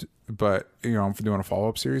received, but I'm doing a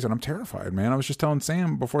follow-up series, and I'm terrified, man. I was just telling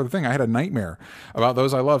Sam before the thing, I had a nightmare about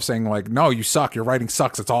those I love saying like, no, you suck, your writing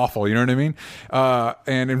sucks, it's awful. You know what I mean?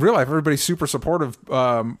 And in real life, everybody's super supportive,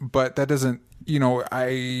 but that doesn't,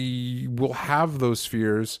 I will have those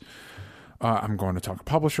fears. I'm going to talk to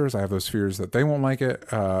publishers. I have those fears that they won't like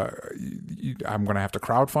it. I'm going to have to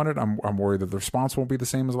crowdfund it. I'm worried that the response won't be the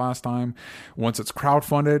same as last time. Once it's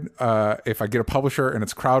crowdfunded, if I get a publisher and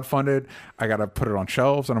it's crowdfunded, I got to put it on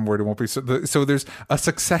shelves, and I'm worried it won't be. So there's a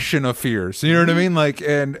succession of fears. You know what I mean? Like,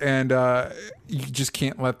 and you just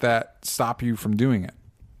can't let that stop you from doing it.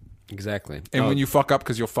 Exactly. And when you fuck up,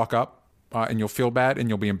 because you'll fuck up, and you'll feel bad and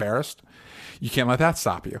you'll be embarrassed, you can't let that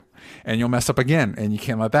stop you. And you'll mess up again, and you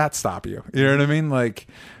can't let that stop you. You know what I mean? Like,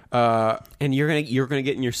 And you're gonna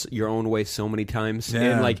get in your own way so many times, Yeah.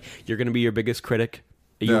 and like you're gonna be your biggest critic.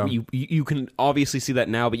 Yeah. You can obviously see that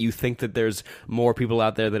now, but you think that there's more people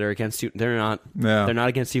out there that are against you. They're not. Yeah. They're not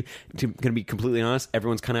against you. Going to be completely honest,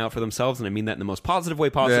 everyone's kind of out for themselves, and I mean that in the most positive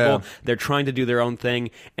way possible. Yeah. They're trying to do their own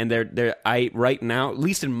thing, and right now, at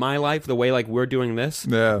least in my life, the way like we're doing this,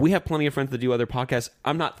 Yeah. we have plenty of friends that do other podcasts.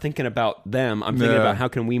 I'm not thinking about them. I'm thinking Yeah. about how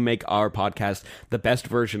can we make our podcast the best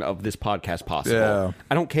version of this podcast possible. Yeah.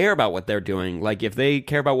 I don't care about what they're doing. Like if they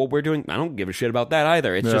care about what we're doing, I don't give a shit about that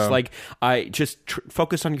either. It's Yeah. just like I just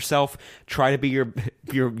focus on yourself. Try to be your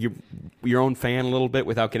own fan a little bit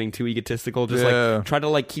without getting too egotistical. Just Yeah. like try to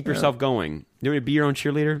like keep yourself going. You want to be your own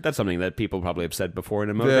cheerleader? That's something that people probably have said before in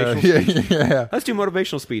a motivational speech. Yeah. Let's do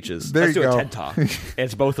motivational speeches. There Let's you do go. a TED talk.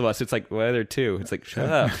 It's both of us. It's like well, there are two. It's like shut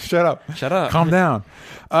up. Shut up. Shut up. Calm down.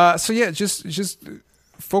 So yeah, just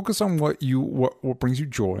focus on what brings you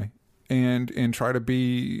joy. And try to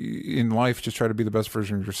be in life. Just try to be the best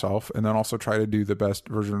version of yourself, and then also try to do the best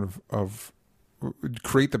version of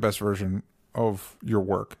create the best version of your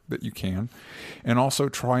work that you can, and also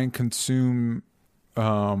try and consume,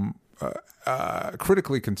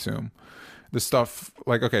 critically consume the stuff.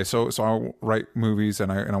 Like okay, so I write movies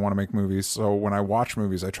and I want to make movies. So when I watch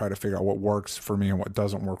movies, I try to figure out what works for me and what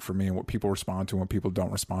doesn't work for me, and what people respond to and what people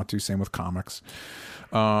don't respond to. Same with comics,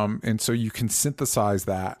 and so you can synthesize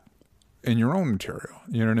that in your own material,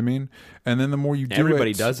 you know what I mean? And then the more you do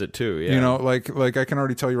Everybody it, does it too. Yeah. you know, like I can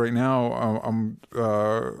already tell you right now,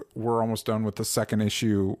 we're almost done with the second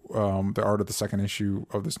issue, the art of the second issue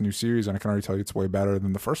of this new series, and I can already tell you it's way better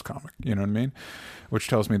than the first comic. You know what I mean? Which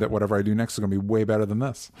tells me that whatever I do next is going to be way better than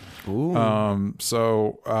this. Ooh.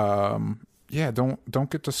 Yeah, don't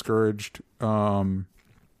get discouraged. Don't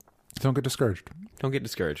get discouraged. Don't get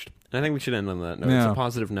discouraged. And I think we should end on that note. Yeah. It's a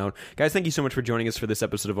positive note. Guys, thank you so much for joining us for this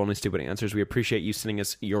episode of Only Stupid Answers. We appreciate you sending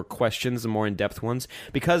us your questions, the more in-depth ones,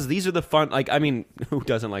 because these are the fun, like, I mean, who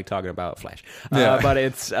doesn't like talking about Flash? Yeah. But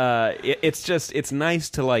it's nice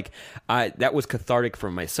to, like, that was cathartic for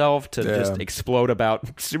myself to just explode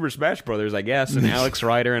about Super Smash Brothers, I guess, and Alex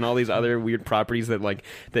Rider and all these other weird properties that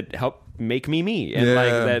help make me and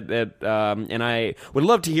and I would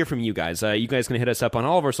love to hear from you guys. You guys can hit us up on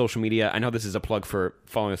all of our social media. I know this is a plug for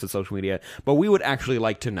following us on social media, but we would actually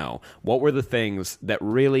like to know what were the things that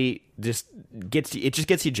really just gets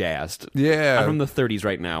you jazzed. Yeah, I'm from the 30s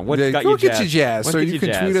right now. What got go you get jazzed? you jazzed. What So gets you can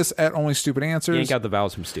jazzed? tweet us at Only Stupid Answers. Yank out the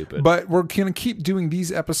vowels from stupid. But we're going to keep doing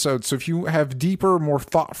these episodes. So if you have deeper, more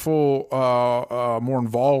thoughtful, more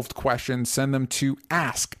involved questions, send them to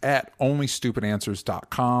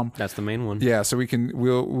ask@onlystupidanswers.com. That's the main one. Yeah, so we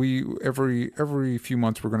every few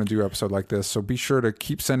months we're going to do an episode like this. So be sure to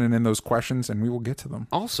keep sending in those questions, and we will get to them.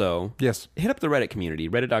 Also, Yes. hit up the Reddit community,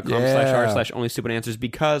 reddit.com/r/onlystupidanswers,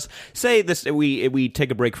 because say this we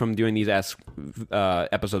take a break from doing these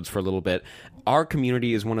episodes for a little bit. Our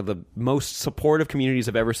community is one of the most supportive communities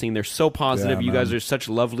I've ever seen. They're so positive. Yeah, you guys man. are such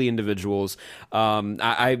lovely individuals.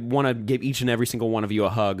 I want to give each and every single one of you a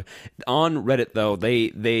hug. On Reddit, though,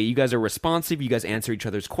 you guys are responsive. You guys answer each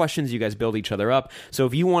other's questions. You guys build each other up. So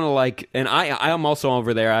if you want to and I am also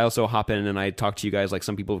over there. I also hop in and I talk to you guys. Like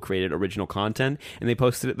some people have created original content and they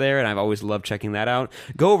posted it there, and I've always loved checking that out.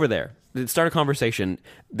 Go over there. Start a conversation.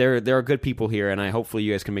 There are good people here, and hopefully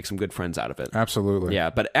you guys can make some good friends out of it. Absolutely. Yeah,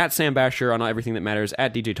 but at Sam Basher on everything that matters,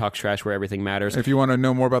 at DJ Talks Trash where everything matters. If you want to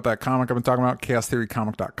know more about that comic I've been talking about,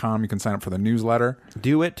 chaostheorycomic.com. You can sign up for the newsletter.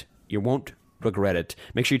 Do it. You won't regret it.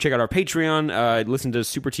 Make sure you check out our Patreon. Listen to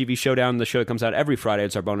Super TV Showdown, the show that comes out every Friday.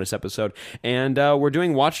 It's our bonus episode. And we're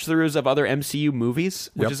doing watch-throughs of other MCU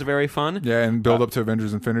movies, which is very fun. Yeah, and build up to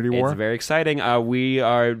Avengers Infinity War. It's very exciting. We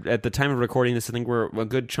are, at the time of recording this, I think we're a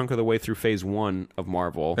good chunk of the way through phase 1 of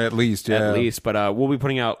Marvel. At least, yeah. At least. But we'll be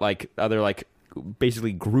putting out other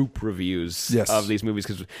basically group reviews of these movies,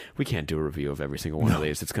 because we can't do a review of every single one of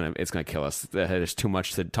these. It's gonna kill us. There's too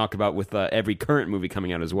much to talk about with every current movie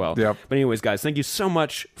coming out as well. Yep. But anyways, guys, thank you so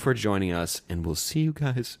much for joining us, and we'll see you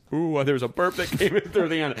guys. Ooh, there was a burp that came in through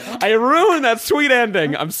the end. I ruined that sweet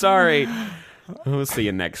ending. I'm sorry. We'll see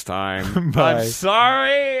you next time. Bye. I'm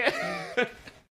sorry.